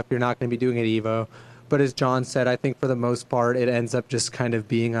new stuff you're not going to be doing at Evo. But as John said, I think for the most part it ends up just kind of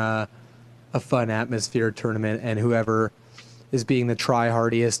being a fun atmosphere tournament, and whoever is being the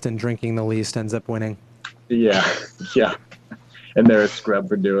try-hardiest and drinking the least ends up winning. Yeah. And they're a scrub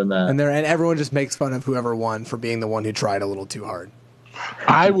for doing that. And everyone just makes fun of whoever won for being the one who tried a little too hard.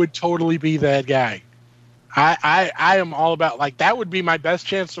 I would totally be that guy. I am all about, like, that would be my best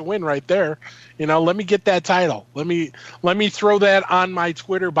chance to win right there. Let me get that title. Let me throw that on my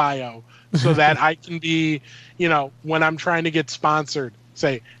Twitter bio so that I can be, when I'm trying to get sponsored,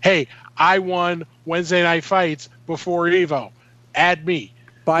 say, hey, I won Wednesday Night Fights before Evo. Add me.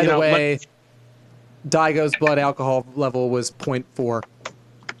 By the way, Daigo's blood alcohol level was 0.4.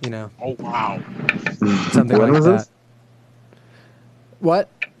 Oh, wow. Something like that. This? What?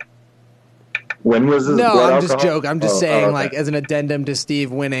 When was this? No, I'm just joking. I'm just saying, okay. Like, as an addendum to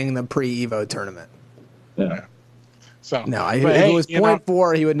Steve winning the pre-Evo tournament. Yeah. So no, if it was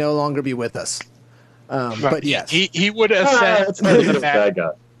 0.4, he would no longer be with us. But yes, he would assess. It's not a bad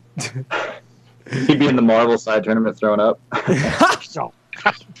guy. He'd be in the Marvel side tournament throwing up.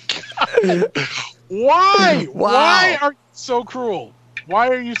 Why? Wow. Why are you so cruel? Why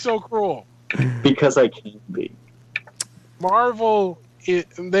are you so cruel? Because I can be. Marvel,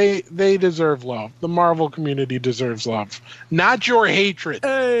 they deserve love. The Marvel community deserves love, not your hatred.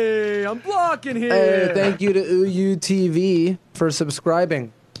 Hey, I'm blocking here. Hey, thank you to Uyu TV for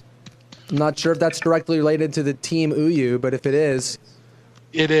subscribing. I'm not sure if that's directly related to the team Uyu, but if it is,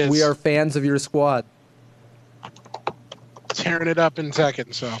 It is. we are fans of your squad. tearing it up in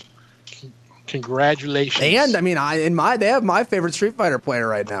Tekken. So, congratulations. And I mean, they have my favorite Street Fighter player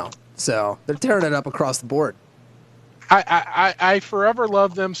right now, so they're tearing it up across the board. I forever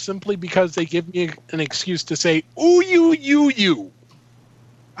love them simply because they give me an excuse to say ooh you.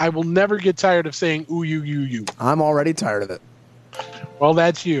 I will never get tired of saying ooh you. I'm already tired of it. Well,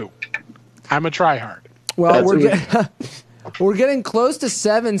 that's you. I'm a tryhard. Well, That's we're getting close to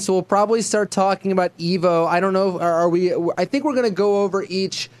 7, so we'll probably start talking about Evo. I don't know. Are we? I think we're going to go over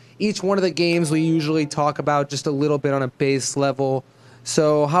each one of the games we usually talk about just a little bit on a base level.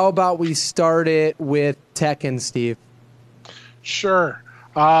 So how about we start it with Tekken, Steve? Sure.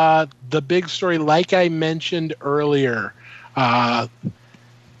 The big story, like I mentioned earlier, that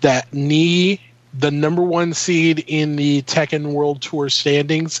Nii, the number 1 seed in the Tekken World Tour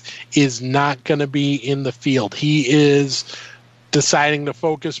standings, is not going to be in the field. He is deciding to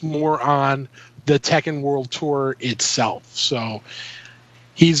focus more on the Tekken World Tour itself. So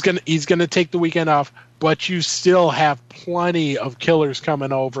he's gonna take the weekend off. But you still have plenty of killers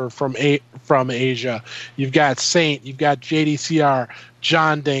coming over from Asia. You've got Saint, you've got JDCR,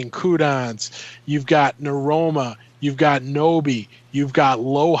 John Dang, Kudans, you've got Naroma, you've got Nobi, you've got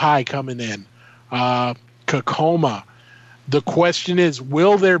Lohai coming in, Kakoma. The question is,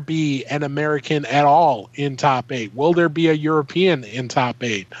 will there be an American at all in top 8? Will there be a European in top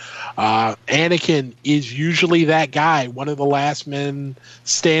 8? Anakin is usually that guy, one of the last men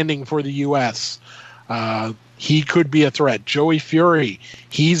standing for the U.S., he could be a threat. Joey Fury,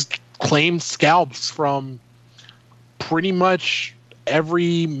 he's claimed scalps from pretty much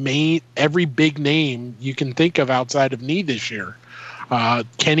every big name you can think of outside of Nii this year.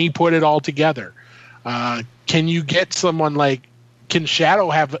 Can he put it all together? Can you get someone like, can Shadow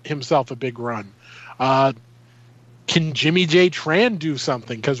have himself a big run? Can Jimmy J. Tran do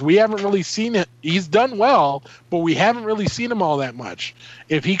something? Because we haven't really seen it. He's done well, but we haven't really seen him all that much.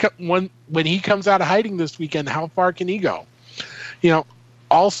 If when he comes out of hiding this weekend, how far can he go?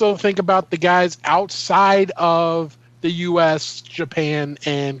 Also think about the guys outside of the U.S., Japan,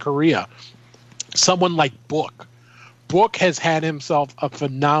 and Korea. Someone like Book. Book has had himself a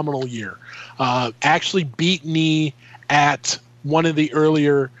phenomenal year. Actually beat Nii at one of the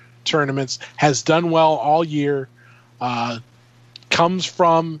earlier tournaments. Has done well all year. Comes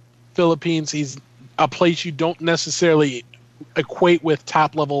from Philippines. He's a place you don't necessarily equate with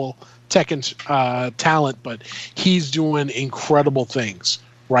top level Tekken talent, but he's doing incredible things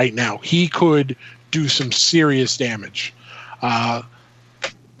right now. He could do some serious damage.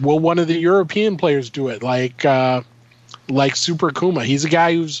 Will one of the European players do it? Like Super Kuma. He's a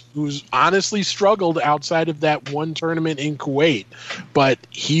guy who's honestly struggled outside of that one tournament in Kuwait, but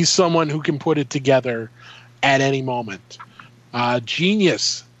he's someone who can put it together at any moment.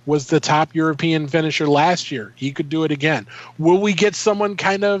 Genius was the top European finisher last year. He could do it again. Will we get someone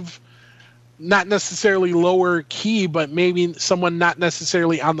kind of not necessarily lower key, but maybe someone not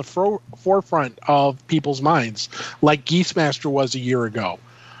necessarily on the forefront of people's minds, like Geesemaster was a year ago?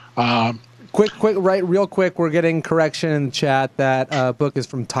 Real quick, we're getting correction in the chat that Book is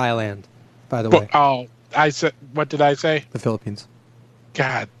from Thailand, by the way. Oh, I said, what did I say? The Philippines.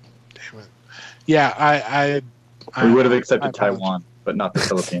 God damn it. Yeah, we would have accepted Taiwan, but not the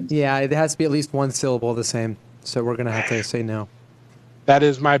Philippines. Yeah, it has to be at least one syllable the same, so we're going to have to say no. That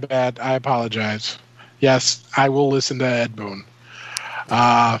is my bad. I apologize. Yes, I will listen to Ed Boon.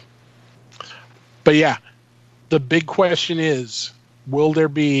 But yeah, the big question is, will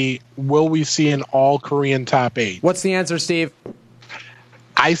we see an all-Korean top 8? What's the answer, Steve?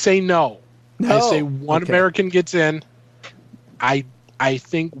 I say no. No. I say one Okay. American gets in. I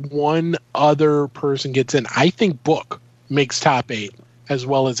think one other person gets in. I think Book makes top 8 as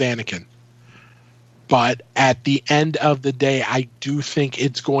well as Anakin. But at the end of the day, I do think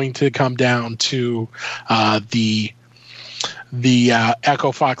it's going to come down to the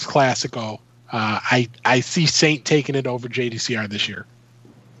Echo Fox Classico. I see Saint taking it over JDCR this year.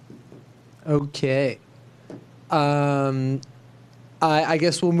 Okay. I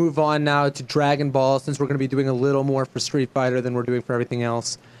guess we'll move on now to Dragon Ball, since we're going to be doing a little more for Street Fighter than we're doing for everything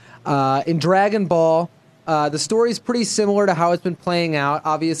else. In Dragon Ball, the story is pretty similar to how it's been playing out.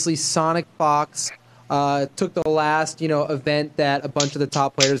 Obviously, Sonic Fox took the last, event that a bunch of the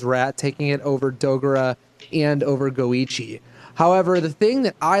top players were at, taking it over Dogura and over Goichi. However, the thing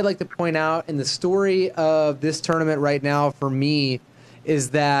that I'd like to point out in the story of this tournament right now for me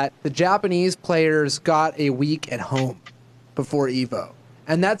is that the Japanese players got a week at home before EVO.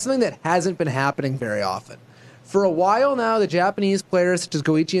 And that's something that hasn't been happening very often. For a while now, the Japanese players, such as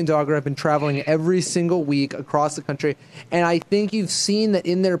Goichi and Dogura, have been traveling every single week across the country. And I think you've seen that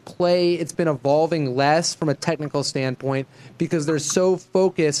in their play, it's been evolving less from a technical standpoint because they're so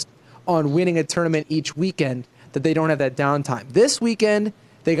focused on winning a tournament each weekend that they don't have that downtime. This weekend,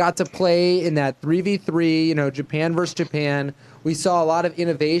 they got to play in that 3v3, Japan versus Japan. We saw a lot of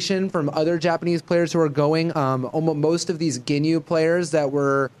innovation from other Japanese players who are going. Almost most of these Ginyu players that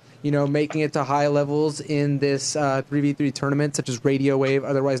were making it to high levels in this 3v3 tournament, such as Radio Wave,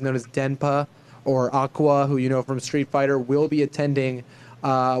 otherwise known as Denpa, or Aqua, who you know from Street Fighter, will be attending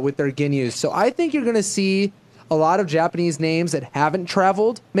with their Ginyus. So I think you're going to see a lot of Japanese names that haven't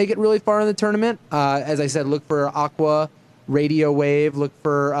traveled make it really far in the tournament. As I said, look for Aqua, Radio Wave, look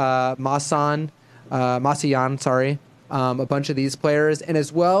for Masayan, a bunch of these players, and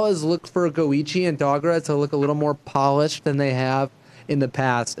as well as look for Goichi and Dogura to look a little more polished than they have in the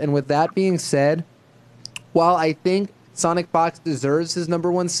past. And with that being said, while I think Sonic Fox deserves his number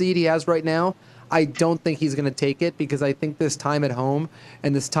one seed he has right now, I don't think he's going to take it because I think this time at home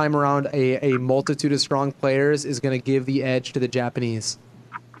and this time around a multitude of strong players is going to give the edge to the Japanese.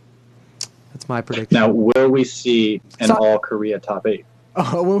 That's my prediction. Now, will we see an all-Korea top 8?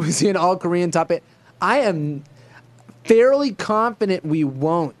 Oh, will we see an all-Korean top 8? I am fairly confident we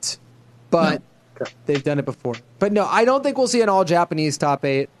won't, but they've done it before. But no, I don't think we'll see an all-Japanese top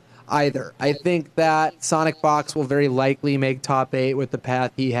 8 either. I think that Sonic Fox will very likely make top 8 with the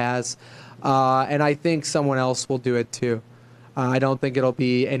path he has, and I think someone else will do it too. I don't think it'll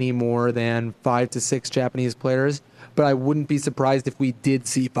be any more than 5 to 6 Japanese players, but I wouldn't be surprised if we did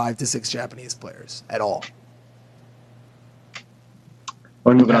see 5 to 6 Japanese players at all.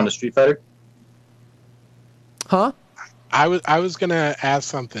 We're moving on to Street Fighter. Huh? I was gonna ask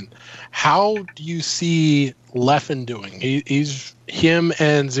something. How do you see Leffen doing? Him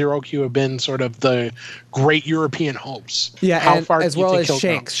and Zero Q have been sort of the great European hopes. Yeah, How and far as do you well think as he'll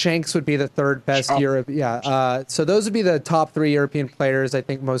Shanks. go? Shanks would be the third best Europe. Yeah, so those would be the top 3 European players. I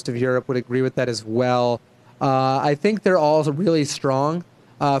think most of Europe would agree with that as well. I think they're all really strong.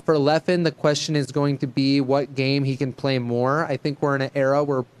 For Leffen, the question is going to be what game he can play more. I think we're in an era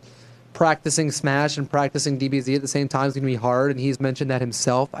where practicing Smash and practicing DBZ at the same time is going to be hard, and he's mentioned that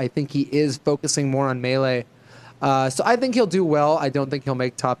himself. I think he is focusing more on Melee. So I think he'll do well. I don't think he'll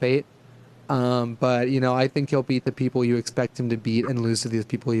make top 8. But, I think he'll beat the people you expect him to beat and lose to the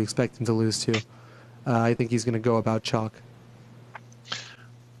people you expect him to lose to. I think he's going to go about chalk.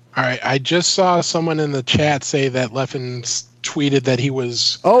 All right, I just saw someone in the chat say that Leffen tweeted that he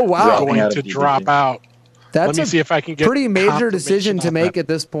was going to drop out. That's Let me see if I can get pretty major confirmation decision to on make that. at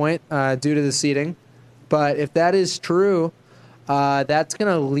this point due to the seating. But if that is true, that's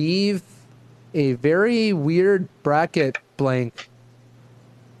going to leave a very weird bracket blank.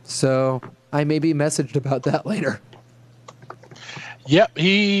 So I may be messaged about that later. Yep,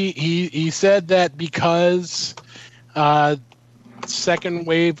 he said that because second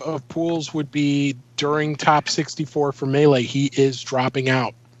wave of pools would be during top 64 for Melee, he is dropping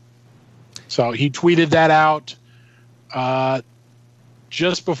out. So he tweeted that out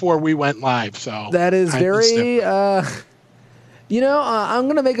just before we went live. So that is very, I'm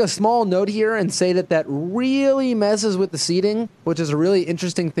going to make a small note here and say that really messes with the seating, which is a really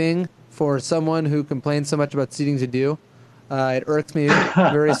interesting thing for someone who complains so much about seating to do. It irks me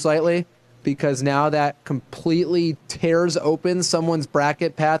very slightly because now that completely tears open someone's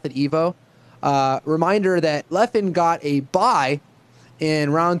bracket path at EVO. Reminder that Leffen got a bye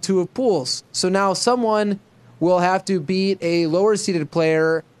in round 2 of pools. So now someone will have to beat a lower seeded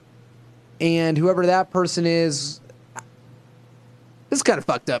player, and whoever that person is, this is kind of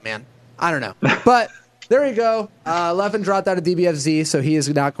fucked up, man. I don't know. But there you go. Leffen dropped out of DBFZ, so he is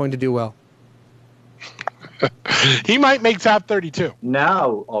not going to do well. He might make top 32.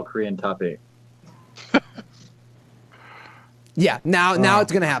 Now all Korean top 8. Yeah, now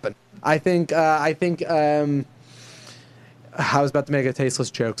it's going to happen. I think I was about to make a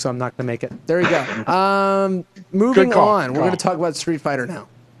tasteless joke, so I'm not going to make it. There you go. Moving on. We're going to talk about Street Fighter now.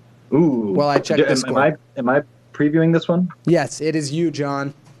 Ooh. Well, I checked this score. Am I previewing this one? Yes, it is you,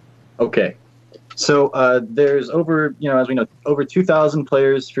 John. Okay. So there's over, as we know, over 2,000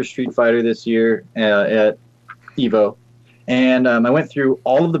 players for Street Fighter this year at EVO. And I went through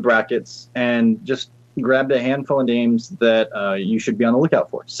all of the brackets and just grabbed a handful of names that you should be on the lookout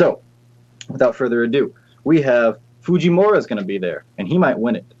for. So without further ado, we have Fujimura is going to be there, and he might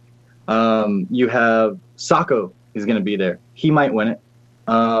win it. You have Sako is going to be there. He might win it.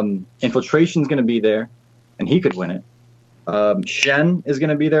 Infiltration's going to be there, and he could win it. Shen is going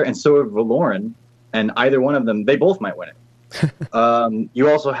to be there, and so are Valoran, and either one of them, they both might win it. You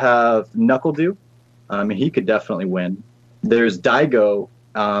also have Knuckledew, and he could definitely win. There's Daigo,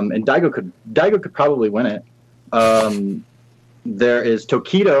 and Daigo could probably win it. There is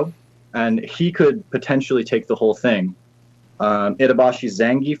Tokido, and he could potentially take the whole thing. Itabashi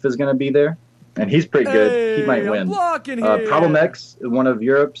Zangief is going to be there, and he's pretty good. He might win. Problem X, one of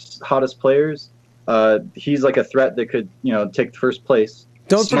Europe's hottest players. He's like a threat that could, take first place.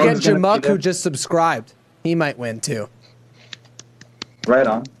 Don't forget Smug's gonna be Jamuk, there. who just subscribed. He might win too. Right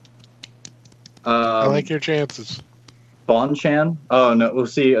on. I like your chances. Bonchan. Oh no, we'll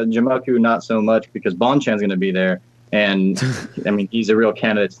see. Jamaku not so much because Bonchan's going to be there, and I mean he's a real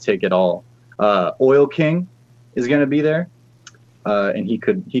candidate to take it all. Oil King is going to be there, and he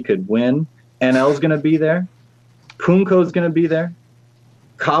could win. NL's going to be there. Punko's going to be there.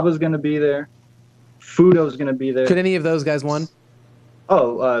 Kaba's going to be there. Fudo's going to be there. Could any of those guys win?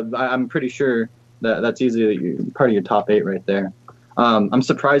 Oh, I'm pretty sure that's easily part of your top 8 right there. I'm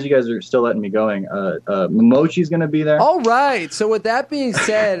surprised you guys are still letting me going. Momochi's going to be there. All right. So with that being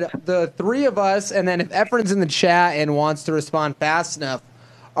said, the three of us, and then if Efren's in the chat and wants to respond fast enough,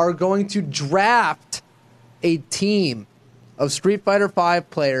 are going to draft a team of Street Fighter V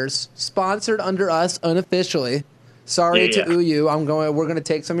players sponsored under us unofficially. Sorry to Uyu. We're going to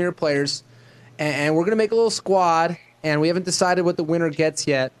take some of your players, and we're going to make a little squad. And we haven't decided what the winner gets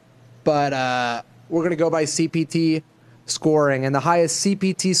yet, but we're going to go by CPT scoring, and the highest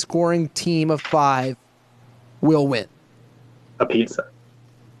CPT scoring team of 5 will win. A pizza.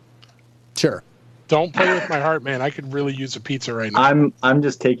 Sure. Don't play with my heart, man. I could really use a pizza right now. I'm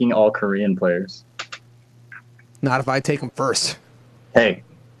just taking all Korean players. Not if I take them first. Hey.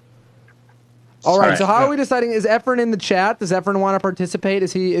 All right. All right. So how are we deciding? Is Efren in the chat? Does Efren want to participate?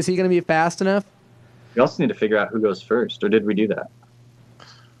 Is he going to be fast enough? We also need to figure out who goes first, or did we do that?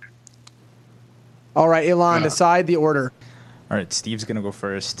 All right, Elon, decide the order. All right, Steve's gonna go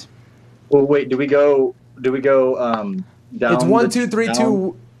first. Well, wait. Do we go? Down? It's 1, 2, 3, down?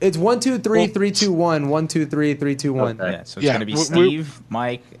 2. It's 1, 2, 3, 3, 2, 1. 1, 2, 3, 3, 2, 1. Okay. Yeah, so it's gonna be Steve,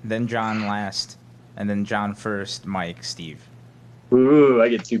 Mike, then John last, and then John first, Mike, Steve. Ooh, I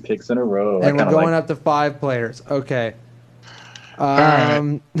get 2 picks in a row. And we're going up to 5 players. Okay.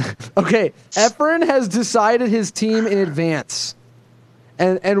 right. Okay. Efren has decided his team in advance.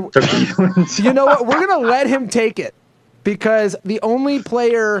 And you know what? We're going to let him take it because the only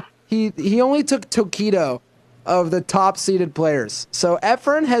player he only took Tokido of the top seeded players. So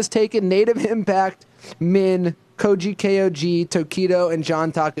Efren has taken Native Impact, Min, Koji KOG, Tokido, and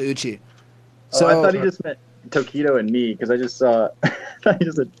John Takeuchi. So I thought he just meant Tokido and me because I just saw. I thought he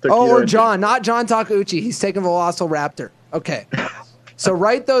just said Tokido or and John, not John Takeuchi. He's taking Velociraptor. Okay. So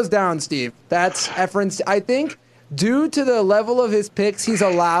write those down, Steve. That's Efren's. I think due to the level of his picks, he's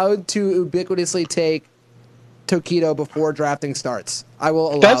allowed to ubiquitously take Tokido before drafting starts. I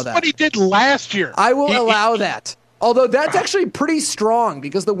will allow That's that. what he did last year. I will allow that. Although that's actually pretty strong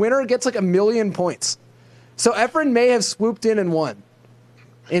because the winner gets like 1,000,000 points. So Efren may have swooped in and won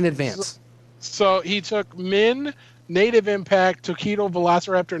in advance. So he took Min, Native Impact, Tokido,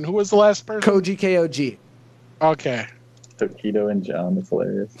 Velociraptor, and who was the last person? Koji KOG. Okay. Tokido and John. That's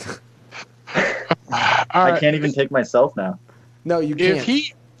hilarious. All I right. can't even take myself now. No, you can't. If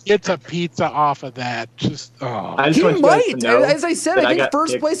he gets a pizza off of that, just I just He want you guys might. to know As I said, that I think got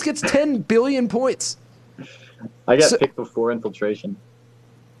first picked. place gets 10 billion points. I got So- picked before infiltration.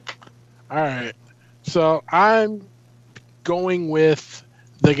 all right. So I'm going with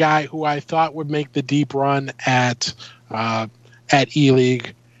the guy who I thought would make the deep run at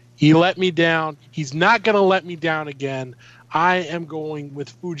E-League. He let me down. He's not going to let me down again. I am going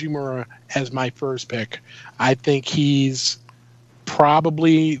with Fujimura as my first pick. I think he's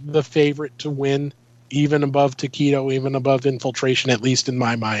probably the favorite to win, even above Taquito, even above Infiltration, at least in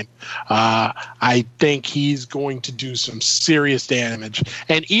my mind. I think he's going to do some serious damage.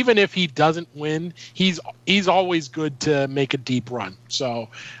 And even if he doesn't win, he's always good to make a deep run. So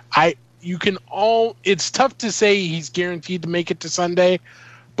it's tough to say he's guaranteed to make it to Sunday,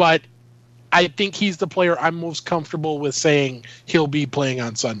 but I think he's the player I'm most comfortable with saying he'll be playing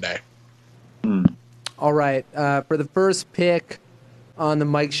on Sunday. All right. For the first pick on the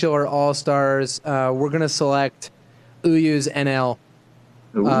Mike Schiller All-Stars, we're going to select Uyu's NL,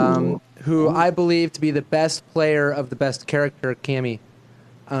 who I believe to be the best player of the best character, Cammy.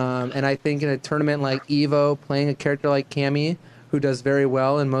 And I think in a tournament like EVO, playing a character like Cammy, who does very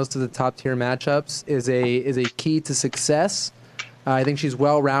well in most of the top tier matchups, is a key to success. I think she's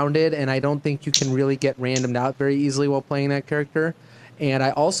well rounded, and I don't think you can really get randomed out very easily while playing that character. And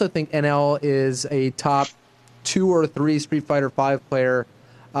I also think NL is a top 2 or 3 Street Fighter V player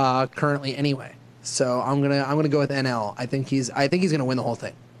currently anyway. So I'm gonna go with NL. I think he's gonna win the whole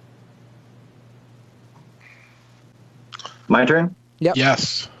thing. My turn? Yep.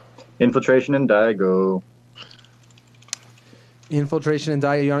 Yes. Infiltration and Daigo. Infiltration and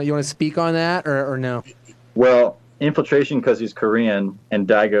Daigo. You want to speak on that or no? Well, Infiltration because he's Korean, and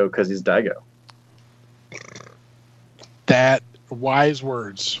Daigo because he's Daigo. That wise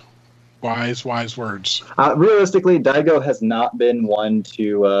words. Wise words. Realistically, Daigo has not been one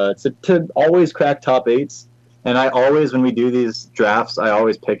to always crack top 8s. And I always, when we do these drafts, I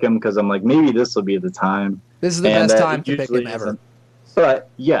always pick him because I'm like, maybe this will be the time. This is the best time to pick him ever. Isn't. But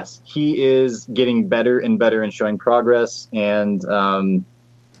yes, he is getting better and better and showing progress. And I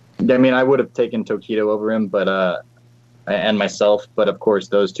mean, I would have taken Tokido over him, but and myself. But of course,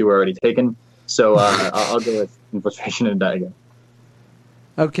 those two are already taken. So I'll go with Infiltration and Daigo.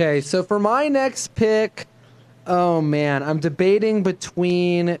 Okay, so for my next pick, oh man, I'm debating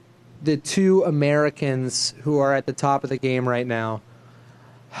between the 2 Americans who are at the top of the game right now.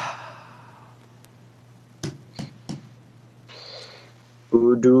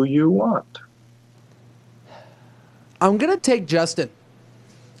 Who do you want? I'm going to take Justin.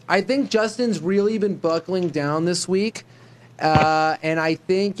 I think Justin's really been buckling down this week. And I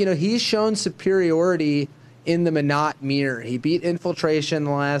think, he's shown superiority in the Menat mirror. He beat Infiltration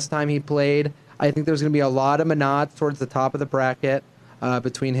the last time he played. I think there's going to be a lot of Menats towards the top of the bracket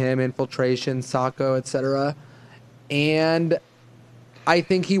between him, Infiltration, Sako, etc. And I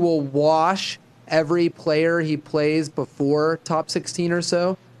think he will wash every player he plays before top 16 or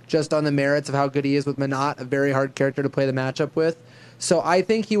so, just on the merits of how good he is with Menat, a very hard character to play the matchup with. So I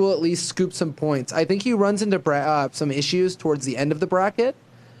think he will at least scoop some points. I think he runs into some issues towards the end of the bracket,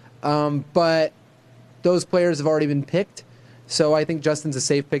 but those players have already been picked. So I think Justin's a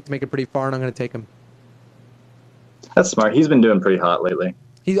safe pick to make it pretty far, and I'm going to take him. That's smart. He's been doing pretty hot lately.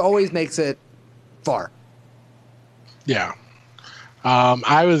 He always makes it far. Yeah.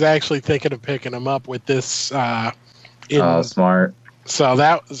 I was actually thinking of picking him up with this. Smart. So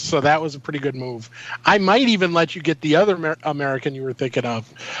that was a pretty good move. I might even let you get the other American you were thinking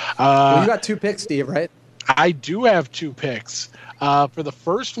of. Well, you got 2 picks, Steve, right? I do have 2 picks. For the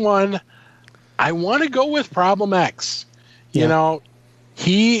first one, I want to go with Problem X. Yeah.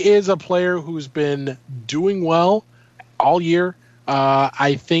 He is a player who's been doing well all year.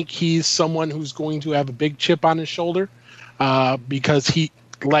 I think he's someone who's going to have a big chip on his shoulder because he,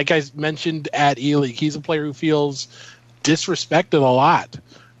 like I mentioned at E-League, he's a player who feels disrespected a lot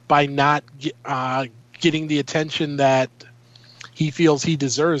by not getting the attention that he feels he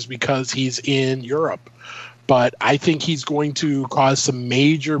deserves because he's in Europe. But I think he's going to cause some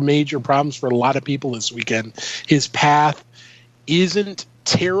major, major problems for a lot of people this weekend. His path isn't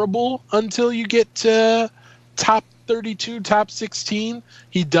terrible until you get to top 32, top 16.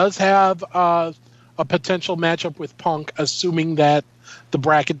 He does have a potential matchup with Punk, assuming that the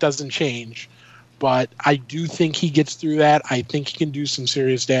bracket doesn't change. But I do think he gets through that. I think he can do some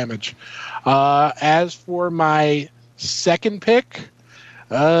serious damage. As for my second pick,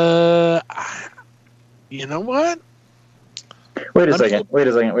 you know what? Wait a second.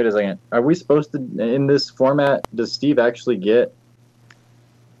 Are we supposed to, in this format, does Steve actually get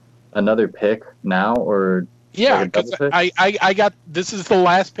another pick now, or yeah? Because I got, this is the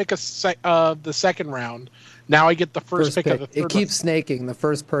last pick of the second round. Now I get the first pick of the third. It keeps snaking. The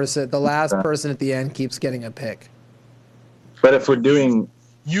last person at the end keeps getting a pick. But if we're doing,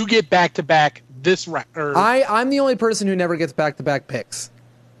 you get back to back this round. I'm the only person who never gets back to back picks.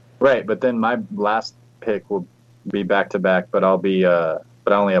 Right, but then my last pick will be back to back, but I'll be but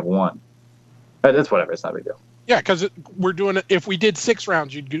I only have one. That's whatever. It's not a big deal. Yeah, because we're doing it. If we did 6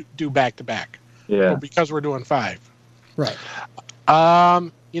 rounds, you'd do back to back. Yeah. But because we're doing 5. Right.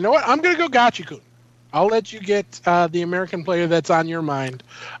 You know what? I'm gonna go Gachikun. I'll let you get the American player that's on your mind.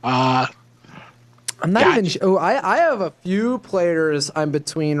 I'm not even sure. I have a few players I'm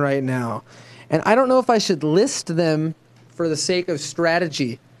between right now, and I don't know if I should list them for the sake of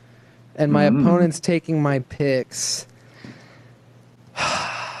strategy and my opponents taking my picks.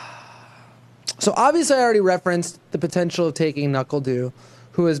 So obviously I already referenced the potential of taking NuckleDu,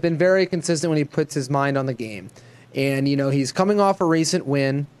 who has been very consistent when he puts his mind on the game. And, he's coming off a recent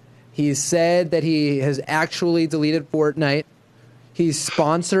win. He's said that he has actually deleted Fortnite. He's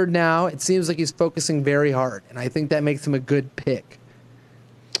sponsored now. It seems like he's focusing very hard, and I think that makes him a good pick.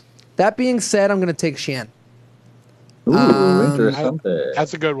 That being said, I'm going to take Shan. Ooh, Um, interesante.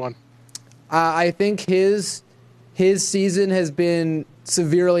 That's a good one. I think his season has been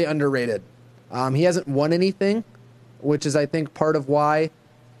severely underrated. He hasn't won anything, which is, I think, part of why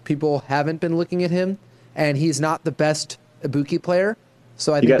people haven't been looking at him. And he's not the best Ibuki player.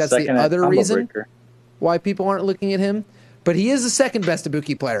 So I He think got that's the second at other Combo reason Breaker. why people aren't looking at him. But he is the second best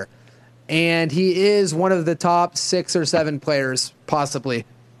Ibuki player. And he is one of the top 6 or 7 players, possibly.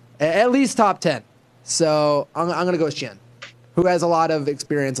 At least top 10. So I'm going to go with Xian, who has a lot of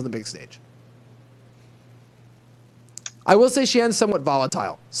experience on the big stage. I will say Xian's somewhat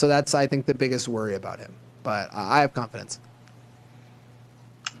volatile. So that's, I think, the biggest worry about him. But I have confidence.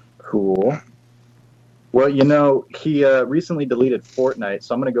 Cool. Well, you know, he recently deleted Fortnite,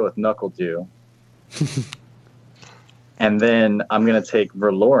 so I'm going to go with NuckleDew. And then I'm going to take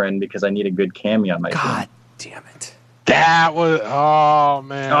Verloren because I need a good Cammy on my God team. damn it. That was, oh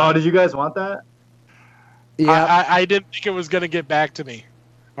man. Oh, did you guys want that? Yeah. I didn't think it was going to get back to me.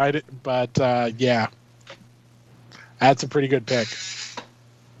 But yeah. That's a pretty good pick.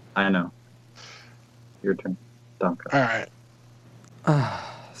 I know. Your turn, Donka. All right.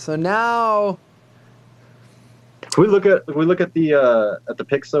 So now, Can we look at the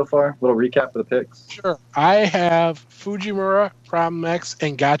picks so far? Little recap of the picks. Sure. I have Fujimura, Problem X,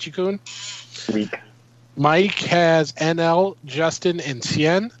 and Gachikun. Week. Mike has NL, Justin, and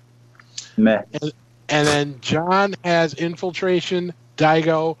Cien. Meh. And then John has Infiltration,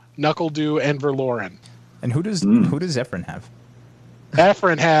 Daigo, NuckleDew, and Verloren. And who does Zephyrin have?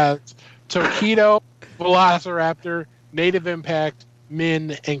 Efren has Tokido, Velociraptor, Native Impact,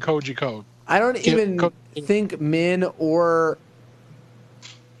 Min, and Koji Code. I don't even think Min or...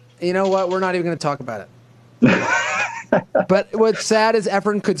 You know what? We're not even going to talk about it. But what's sad is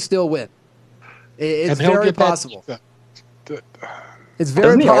Efren could still win. It's And he'll very get that possible. pizza. It's very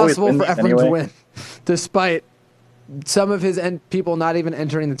Doesn't he always possible win for these Efren anyway? to win, despite some of his people not even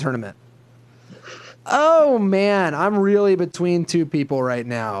entering the tournament. Oh, man. I'm really between two people right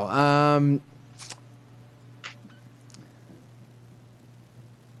now.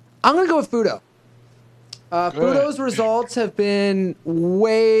 I'm going to go with Fudo. Fudo's results have been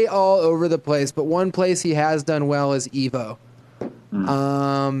way all over the place, but one place he has done well is Evo.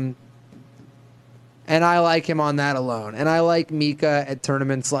 And I like him on that alone. And I like Mika at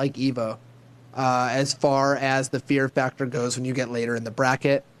tournaments like Evo. As far as the fear factor goes when you get later in the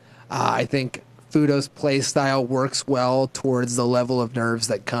bracket, I think Fudo's play style works well towards the level of nerves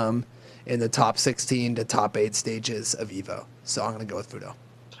that come in the top 16 to top 8 stages of Evo. So I'm going to go with Fudo.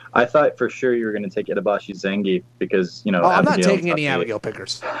 I thought for sure you were going to take Itabashi Zengi because, you know, I'm not Abigail's taking any top eight. Abigail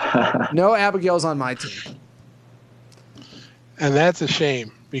pickers. No Abigail's on my team. And that's a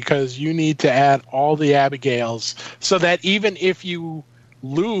shame because you need to add all the Abigails so that even if you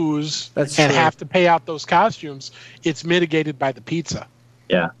lose That's and true. have to pay out those costumes, it's mitigated by the pizza.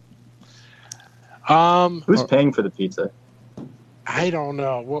 Yeah. Um, Who's paying for the pizza? I don't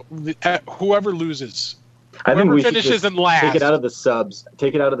know. Whoever loses. I think Whoever we should finishes just in last. take it out of the subs.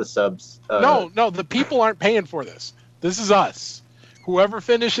 Take it out of the subs. No, the people aren't paying for this. This is us. Whoever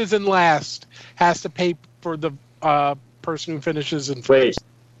finishes in last has to pay for the person who finishes in Wait. first.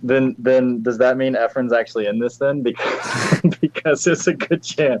 Then does that mean Efren's actually in this then? Because because there's a good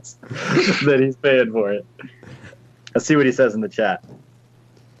chance that he's paying for it. Let's see what he says in the chat.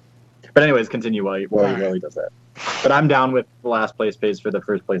 But anyways, continue while he does that. But I'm down with the last place pays for the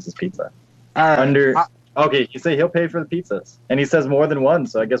first place's pizza. All right. Okay, you say he'll pay for the pizzas, and he says more than one,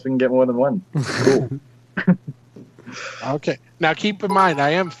 so I guess we can get more than one. Cool. Okay. Now keep in mind,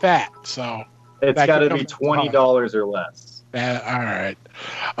 I am fat, so It's that got to could be come $20 or less. all right.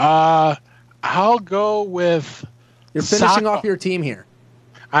 I'll go with. You're finishing Sako. off your team here.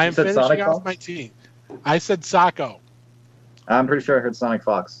 I am You said finishing Sonic off Fox? my team. I said Sako. I'm pretty sure I heard Sonic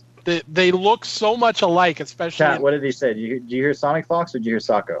Fox. They look so much alike, especially. Chat, what did he say? Did you hear Sonic Fox or did you hear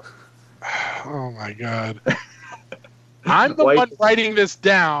Sako? Oh my god. I'm the White- one writing this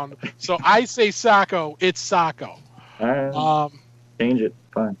down, so I say Sako. It's Sako. Change it.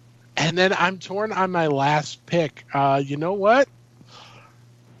 Fine. And then I'm torn on my last pick. You know what?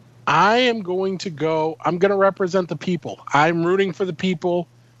 I'm going to represent the people. I'm rooting for the people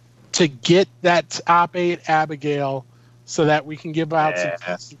to get that top 8 Abigail so that we can give out some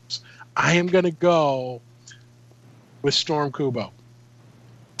costumes. I am going to go with Storm Kubo.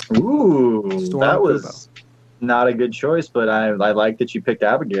 Ooh, Storm that was not a good choice, but I like that you picked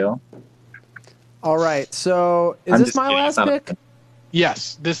Abigail. All right. So is I'm this just my kidding, last it's not a- pick?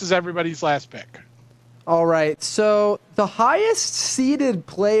 Yes, this is everybody's last pick. All right. So the highest seeded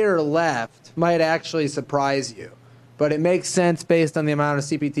player left might actually surprise you, but it makes sense based on the amount of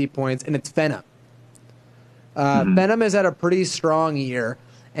CPT points, and it's Fena. Venom has had a pretty strong year,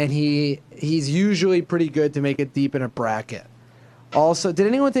 and he's usually pretty good to make it deep in a bracket. Also, did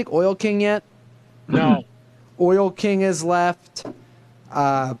anyone take Oil King yet? No. Oil King is left.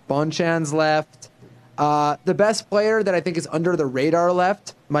 Bonchan's left. The best player that I think is under the radar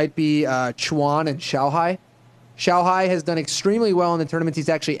left might be Chuan and Xiaohai. Xiaohai has done extremely well in the tournaments he's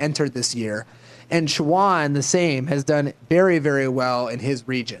actually entered this year. And Chuan, the same, has done very, very well in his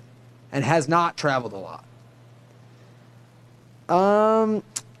region and has not traveled a lot. And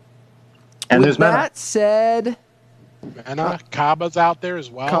With there's Mena. that said, Mena, Kaba's out there as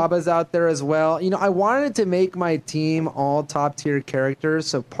well. Kaba's out there as well. You know, I wanted to make my team all top-tier characters,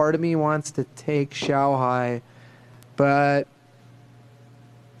 so part of me wants to take Xiaohai, but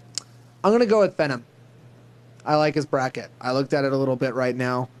I'm going to go with Venom. I like his bracket. I looked at it a little bit right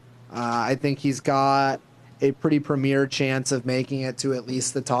now. I think he's got a pretty premier chance of making it to at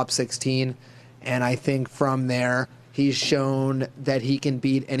least the top 16, and I think from there he's shown that he can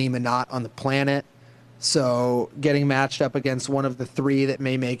beat any Menat on the planet. So getting matched up against one of the three that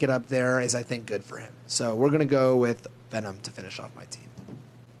may make it up there is, I think, good for him. So we're going to go with Venom to finish off my team.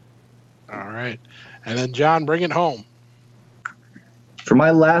 All right. And then, John, bring it home. For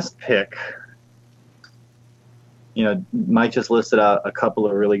my last pick, you know, Mike just listed out a couple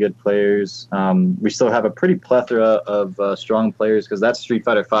of really good players. We still have a pretty plethora of strong players because that's Street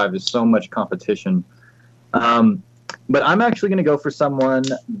Fighter V. There's so much competition. But I'm actually going to go for someone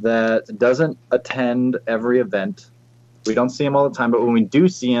that doesn't attend every event. We don't see him all the time, but when we do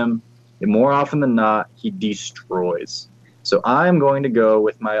see him, more often than not, he destroys. So I'm going to go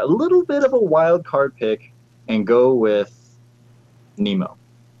with a little bit of a wild card pick and go with Nemo.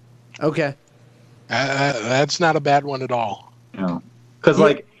 Okay. That's not a bad one at all. No, because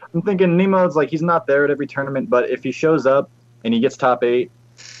I'm thinking Nemo's he's not there at every tournament, but if he shows up and he gets top 8,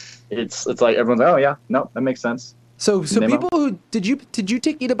 it's like everyone's like, oh yeah, no, that makes sense. So Nemo. people who did you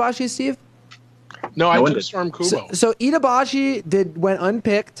take Itabashi, Steve? No, I one took did. Storm Kubo. So Itabashi went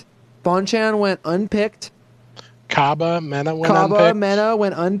unpicked. Bonchan went unpicked. Kaba, Mena went unpicked. Mena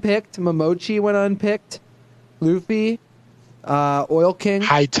went unpicked. Momochi went unpicked. Luffy, Oil King,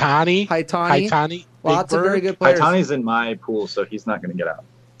 Haitani. Lots Big of very Bird. good players. Haitani's in my pool, so he's not going to get out.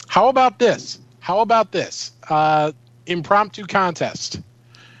 How about this? Impromptu contest.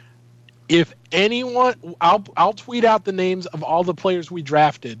 If anyone, I'll tweet out the names of all the players we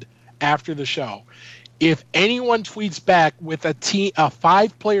drafted after the show. If anyone tweets back with a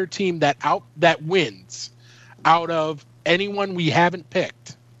 5-player team that wins out of anyone we haven't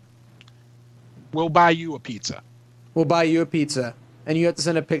picked, we'll buy you a pizza. We'll buy you a pizza, and you have to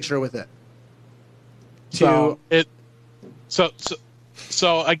send a picture with it. So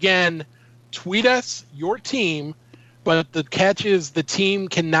again, tweet us your team, but the catch is the team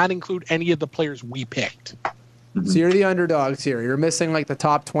cannot include any of the players we picked. So you're the underdogs here. You're missing the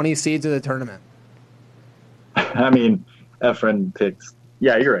top 20 seeds of the tournament. I mean, Efren picks.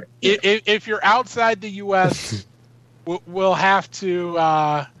 Yeah, you're right. If you're outside the U.S., we'll have to.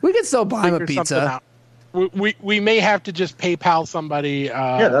 We can still buy him a figure something pizza. out. We may have to just PayPal somebody.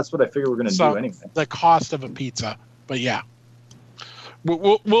 Yeah, that's what I figured we're going to do anyway. The cost of a pizza, but yeah,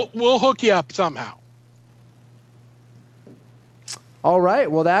 we'll hook you up somehow. All right.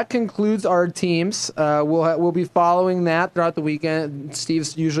 Well, that concludes our teams. We'll be following that throughout the weekend.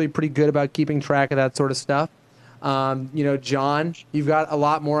 Steve's usually pretty good about keeping track of that sort of stuff. John, you've got a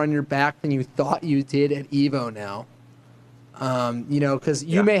lot more on your back than you thought you did at Evo now. Because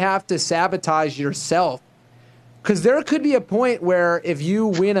you may have to sabotage yourself. Because there could be a point where if you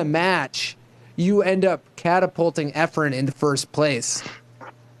win a match, you end up catapulting Efren into first place.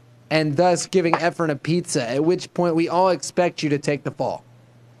 And thus giving Efren a pizza, at which point we all expect you to take the fall.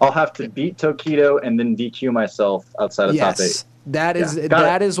 I'll have to beat Tokido and then DQ myself outside of top 8.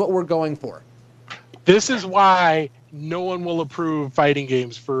 That is what we're going for. This is why no one will approve fighting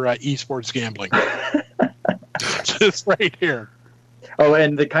games for esports gambling. Just right here. Oh,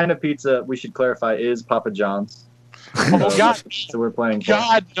 and the kind of pizza we should clarify is Papa John's. Oh, God. So we're playing.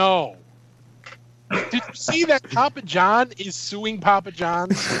 God, no. Did you see that Papa John is suing Papa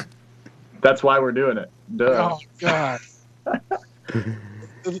John's? That's why we're doing it. Duh. Oh, God.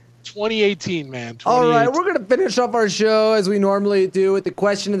 2018, man. 2018. All right, we're going to finish off our show as we normally do with the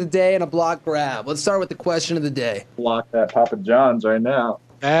question of the day and a block grab. Let's start with the question of the day. Block that Papa John's right now.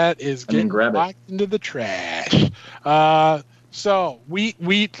 That is getting locked into the trash. So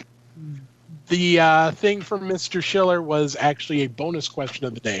the thing from Mr. Schiller was actually a bonus question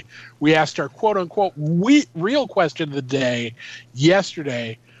of the day. We asked our quote-unquote real question of the day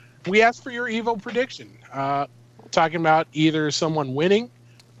yesterday. We asked for your Evo prediction, talking about either someone winning,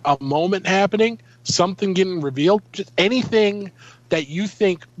 a moment happening, something getting revealed, just anything that you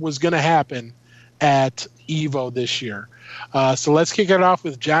think was going to happen at EVO this year. So let's kick it off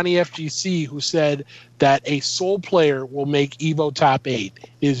with Johnny FGC, who said that a Soul player will make EVO top 8.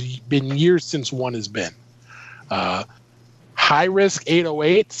 It's been years since one has been. High Risk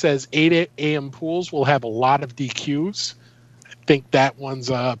 808 says 8 AM pools will have a lot of DQs. I think that one's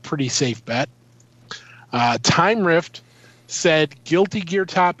a pretty safe bet. Time Rift said Guilty Gear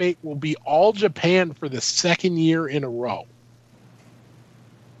top 8 will be all Japan for the second year in a row.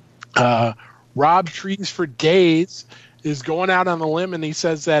 Rob Trees for Days is going out on a limb, and he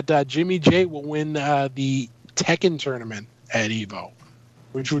says that Jimmy J will win the Tekken tournament at EVO,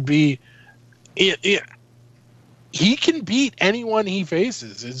 which would be he can beat anyone he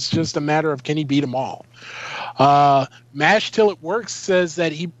faces. It's just a matter of can he beat them all. Mash Till It Works says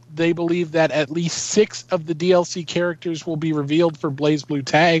that they believe that at least 6 of the DLC characters will be revealed for BlazBlue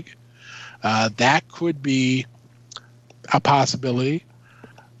Tag. That could be a possibility.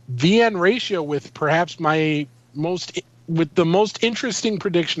 VN Ratio with perhaps the most interesting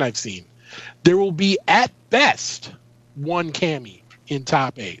prediction I've seen. There will be at best 1 Cammy in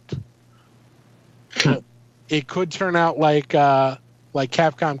top 8. It could turn out like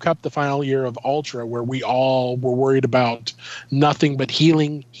Capcom Cup, the final year of Ultra, where we all were worried about nothing but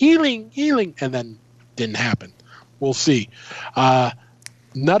healing, and then didn't happen. We'll see.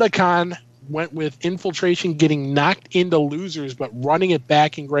 Nutacon went with Infiltration getting knocked into losers, but running it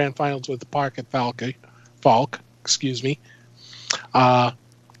back in grand finals with the Pocket Falk. Excuse me.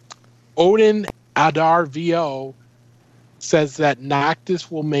 Odin Adar VO says that Noctis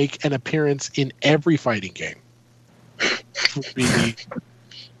will make an appearance in every fighting game. Would be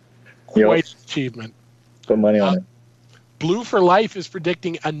quite an achievement. Put money on it. Blue for Life is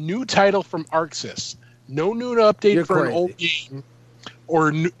predicting a new title from Arxis. No new update for an old game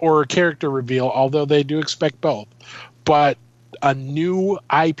or a character reveal, although they do expect both. But a new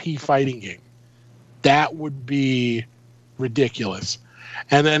IP fighting game. That would be ridiculous.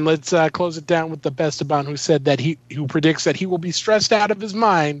 And then let's close it down with the Bestaban, who said that who predicts that he will be stressed out of his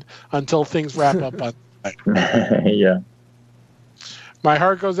mind until things wrap up on Yeah. My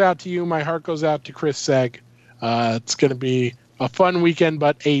heart goes out to you. My heart goes out to Chris Seg. It's going to be a fun weekend,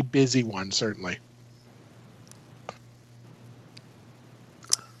 but a busy one, certainly.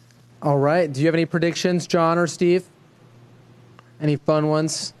 All right. Do you have any predictions, John or Steve? Any fun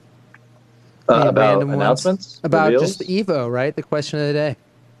ones? About announcements? About reveals? just EVO, right? The question of the day.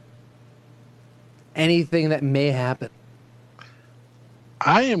 Anything that may happen.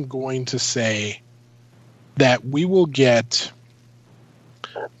 I am going to say that we will get...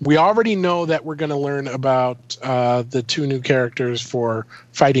 We already know that we're going to learn about the 2 new characters for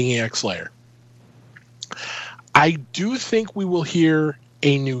Fighting EX Layer. I do think we will hear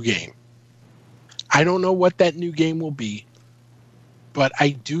a new game. I don't know what that new game will be, but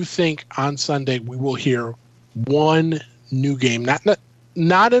I do think on Sunday we will hear one new game.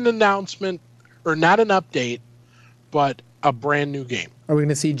 Not an announcement or not an update, but a brand new game. Are we going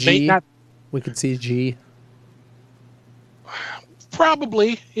to see G? We could see G.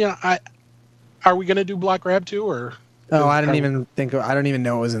 Probably. Are we going to do Block Grab too, or? Oh, I don't even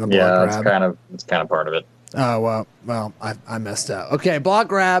know it was in the Block Grab. Yeah, it's kind of part of it. Oh well, I messed up. Okay, Block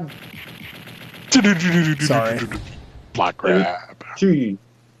Grab. Sorry. Block Grab. Gee.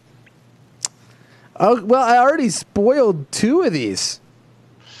 Oh well, I already spoiled 2 of these.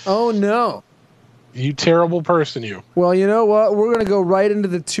 Oh no. You terrible person, you. Well, you know what? We're going to go right into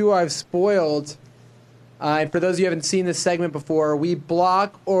the 2 I've spoiled. And for those of you who haven't seen this segment before, we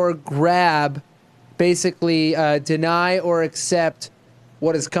block or grab, basically deny or accept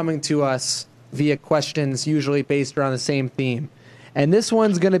what is coming to us via questions, usually based around the same theme. And this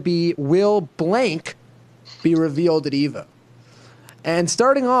one's going to be, will blank be revealed at EVO? And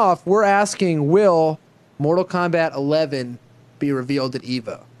starting off, we're asking, will Mortal Kombat 11 be revealed at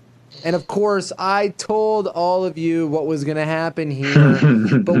EVO? And of course, I told all of you what was going to happen here,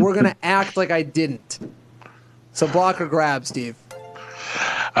 but we're going to act like I didn't. So block or grab, Steve?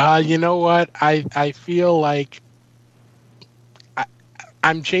 You know what? I feel like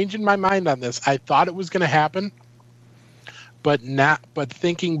I'm changing my mind on this. I thought it was going to happen, but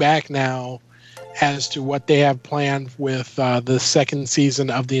thinking back now as to what they have planned with the second season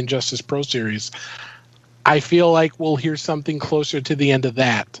of the Injustice Pro Series, I feel like we'll hear something closer to the end of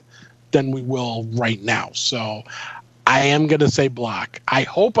that than we will right now. So I am going to say block. I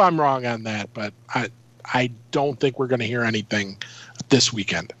hope I'm wrong on that, but I don't think we're going to hear anything this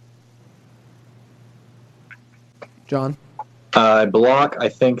weekend. John? Block, I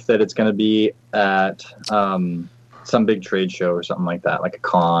think that it's going to be at some big trade show or something like that, like a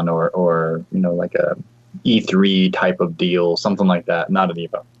con or like a E3 type of deal, something like that. Not an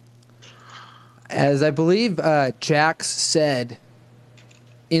Evo. As I believe Jax said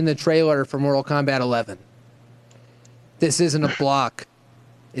in the trailer for Mortal Kombat 11, this isn't a block,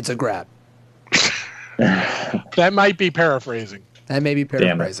 it's a grab. That might be paraphrasing. That may be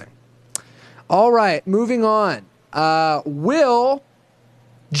paraphrasing. All right, moving on. Will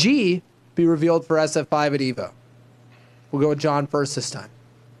G be revealed for SF5 at EVO? We'll go with John first this time.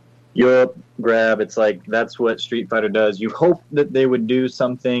 Yup, grab. It's like that's what Street Fighter does. You hope that they would do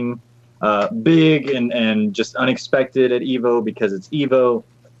something big and just unexpected at EVO because it's EVO.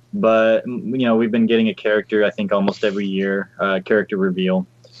 But we've been getting a character, I think, almost every year, character reveal.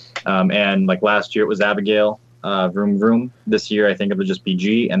 And like last year it was Abigail, Vroom Vroom. This year I think it'll just be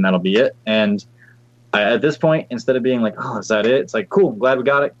G, and that'll be it. And at this point, instead of being like, oh, is that it? It's like, cool, glad we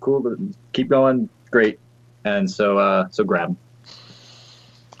got it. Cool, but keep going, great. And so grab.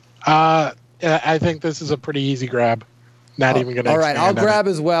 I think this is a pretty easy grab. Not even going to. All right, I'll grab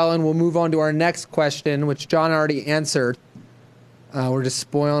as well, and we'll move on to our next question, which John already answered. We're just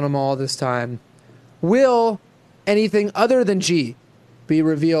spoiling them all this time. Will anything other than G be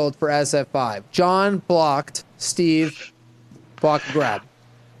revealed for SF5? John blocked. Steve blocked. Grab.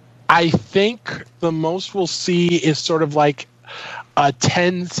 I think the most we'll see is sort of like a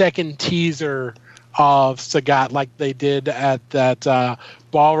 10-second teaser of Sagat, like they did at that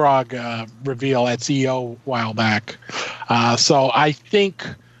Balrog reveal at CEO a while back. So I think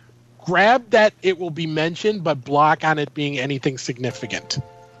grab that it will be mentioned, but block on it being anything significant.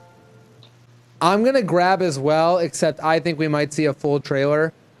 I'm going to grab as well, except I think we might see a full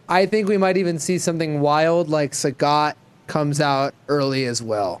trailer. I think we might even see something wild like Sagat comes out early as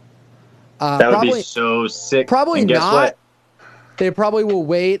well. That would be so sick. Probably and guess not. What? They probably will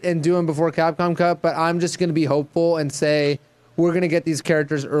wait and do them before Capcom Cup, but I'm just going to be hopeful and say we're going to get these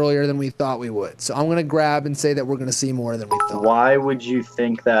characters earlier than we thought we would. So I'm going to grab and say that we're going to see more than we thought. Why would you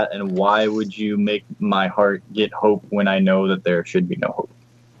think that, and why would you make my heart get hope when I know that there should be no hope?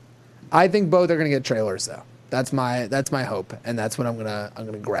 I think both are going to get trailers though. That's my hope, and that's what I'm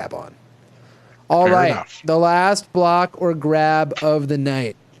gonna grab on. All Fair right, enough. The last block or grab of the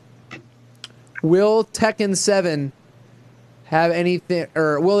night. Will Tekken 7 have anything,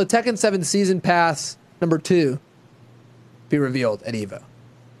 or will the Tekken 7 Season Pass number 2 be revealed at EVO?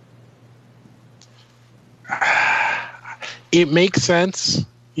 It makes sense.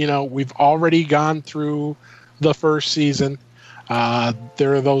 We've already gone through the first season.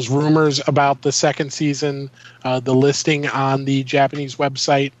 There are those rumors about the second season, the listing on the Japanese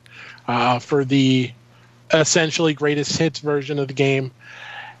website for the essentially greatest hits version of the game.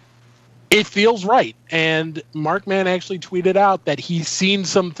 It feels right. And Markman actually tweeted out that he's seen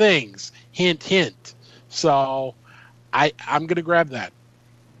some things. Hint, hint. So I'm going to grab that.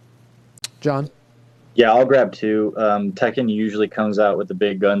 John? Yeah, I'll grab 2. Tekken usually comes out with the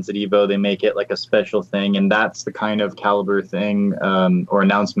big guns at EVO. They make it like a special thing, and that's the kind of caliber thing or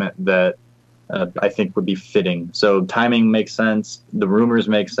announcement that I think would be fitting. So timing makes sense, the rumors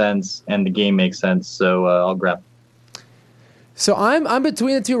make sense, and the game makes sense. So I'll grab. So I'm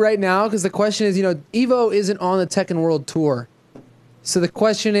between the two right now because the question is, EVO isn't on the Tekken World Tour. So the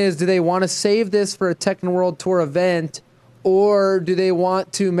question is, do they want to save this for a Tekken World Tour event, or do they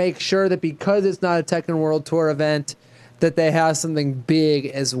want to make sure that because it's not a Tekken World Tour event, that they have something big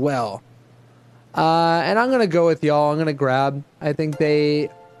as well? And I'm going to go with y'all. I'm going to grab. I think they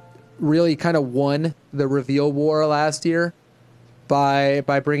really kind of won the reveal war last year by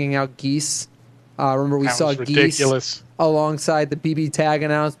bringing out Geese. Remember, we saw Geese alongside the BB Tag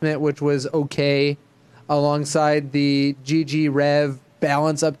announcement, which was okay, alongside the GG Rev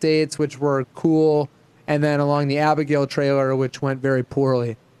balance updates, which were cool, and then along the Abigail trailer, which went very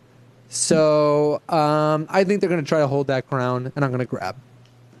poorly. So I think they're going to try to hold that crown, and I'm going to grab.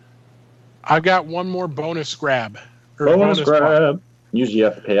 I've got one more bonus grab. Bonus grab. Usually you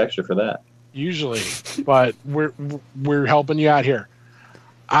have to pay extra for that. Usually, but we're helping you out here.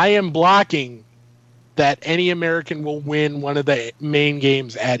 I am blocking that any American will win one of the main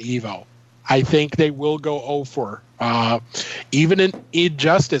games at EVO. I think they will go 0-4. Even in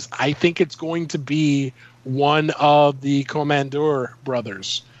Injustice, I think it's going to be one of the Commander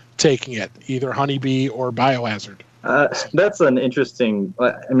brothers taking it, either Honeybee or Biohazard. That's an interesting...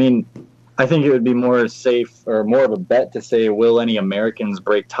 I think it would be more safe or more of a bet to say, will any Americans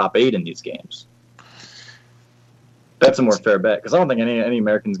break top 8 in these games? That's a more fair bet, because I don't think any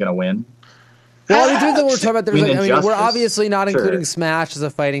American's going to win. Well, the things that we're talking about, we're obviously not including Sure. Smash as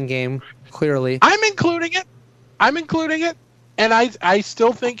a fighting game, clearly. I'm including it, and I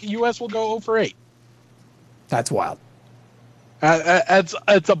still think U.S. will go 0-8. That's wild.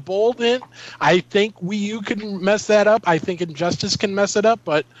 It's a bold hint. I think Wii U can mess that up. I think Injustice can mess it up,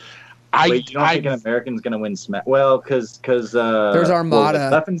 but Wait, you don't think an American's going to win Smash? Well, because there's Armada.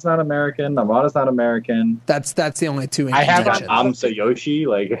 Steffen's not American. Armada's not American. That's the only two in I have contention. Yoshi,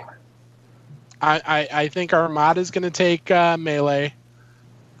 like. I think Armada's going to take Melee.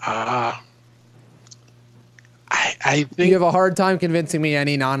 I think You have a hard time convincing me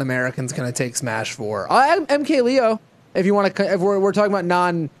any non-American's going to take Smash 4. MK Leo, if you want to, if we're talking about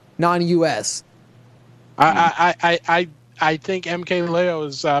non-US. I think MK Leo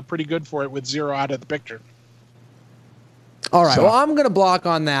is pretty good for it with Zero out of the picture. All right. So- Well, I'm going to block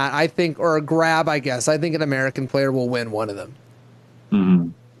on that. I think, or a grab, I guess. I think an American player will win one of them. Mm-hmm.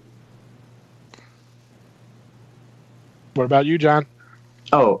 What about you, John?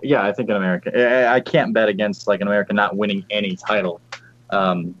 Oh yeah, I think an American. I can't bet against like an American not winning any title.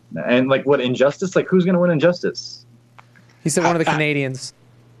 And like what Injustice? Like who's going to win Injustice? He said one of the Canadians.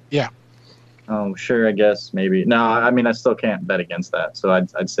 Yeah. Oh sure, I guess maybe. No, I mean I still can't bet against that. So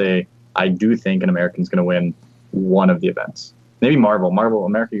I'd say I do think an American's going to win one of the events. Maybe Marvel.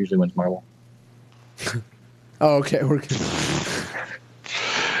 America usually wins Marvel. Oh, okay. We're good.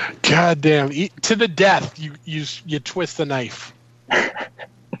 God damn! To the death, you twist the knife.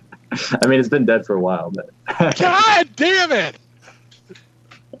 I mean, it's been dead for a while, but God damn it!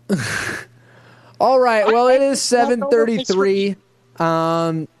 All right. Well, it is 7:33.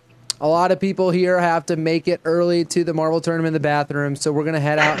 A lot of people here have to make it early to the Marvel tournament in the bathroom, so we're gonna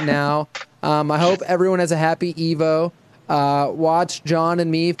head out now. I hope everyone has a happy Evo. Watch John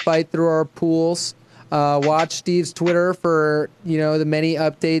and me fight through our pools. Watch Steve's Twitter for the many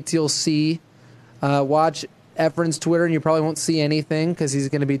updates you'll see. Watch Efren's Twitter, and you probably won't see anything because he's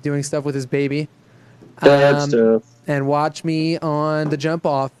going to be doing stuff with his baby. bad stuff. And watch me on the Jump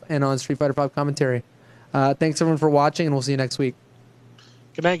Off and on Street Fighter V commentary. Thanks everyone for watching, and we'll see you next week.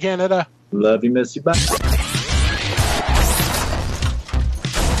 Good night, Canada. Love you, miss you, bye.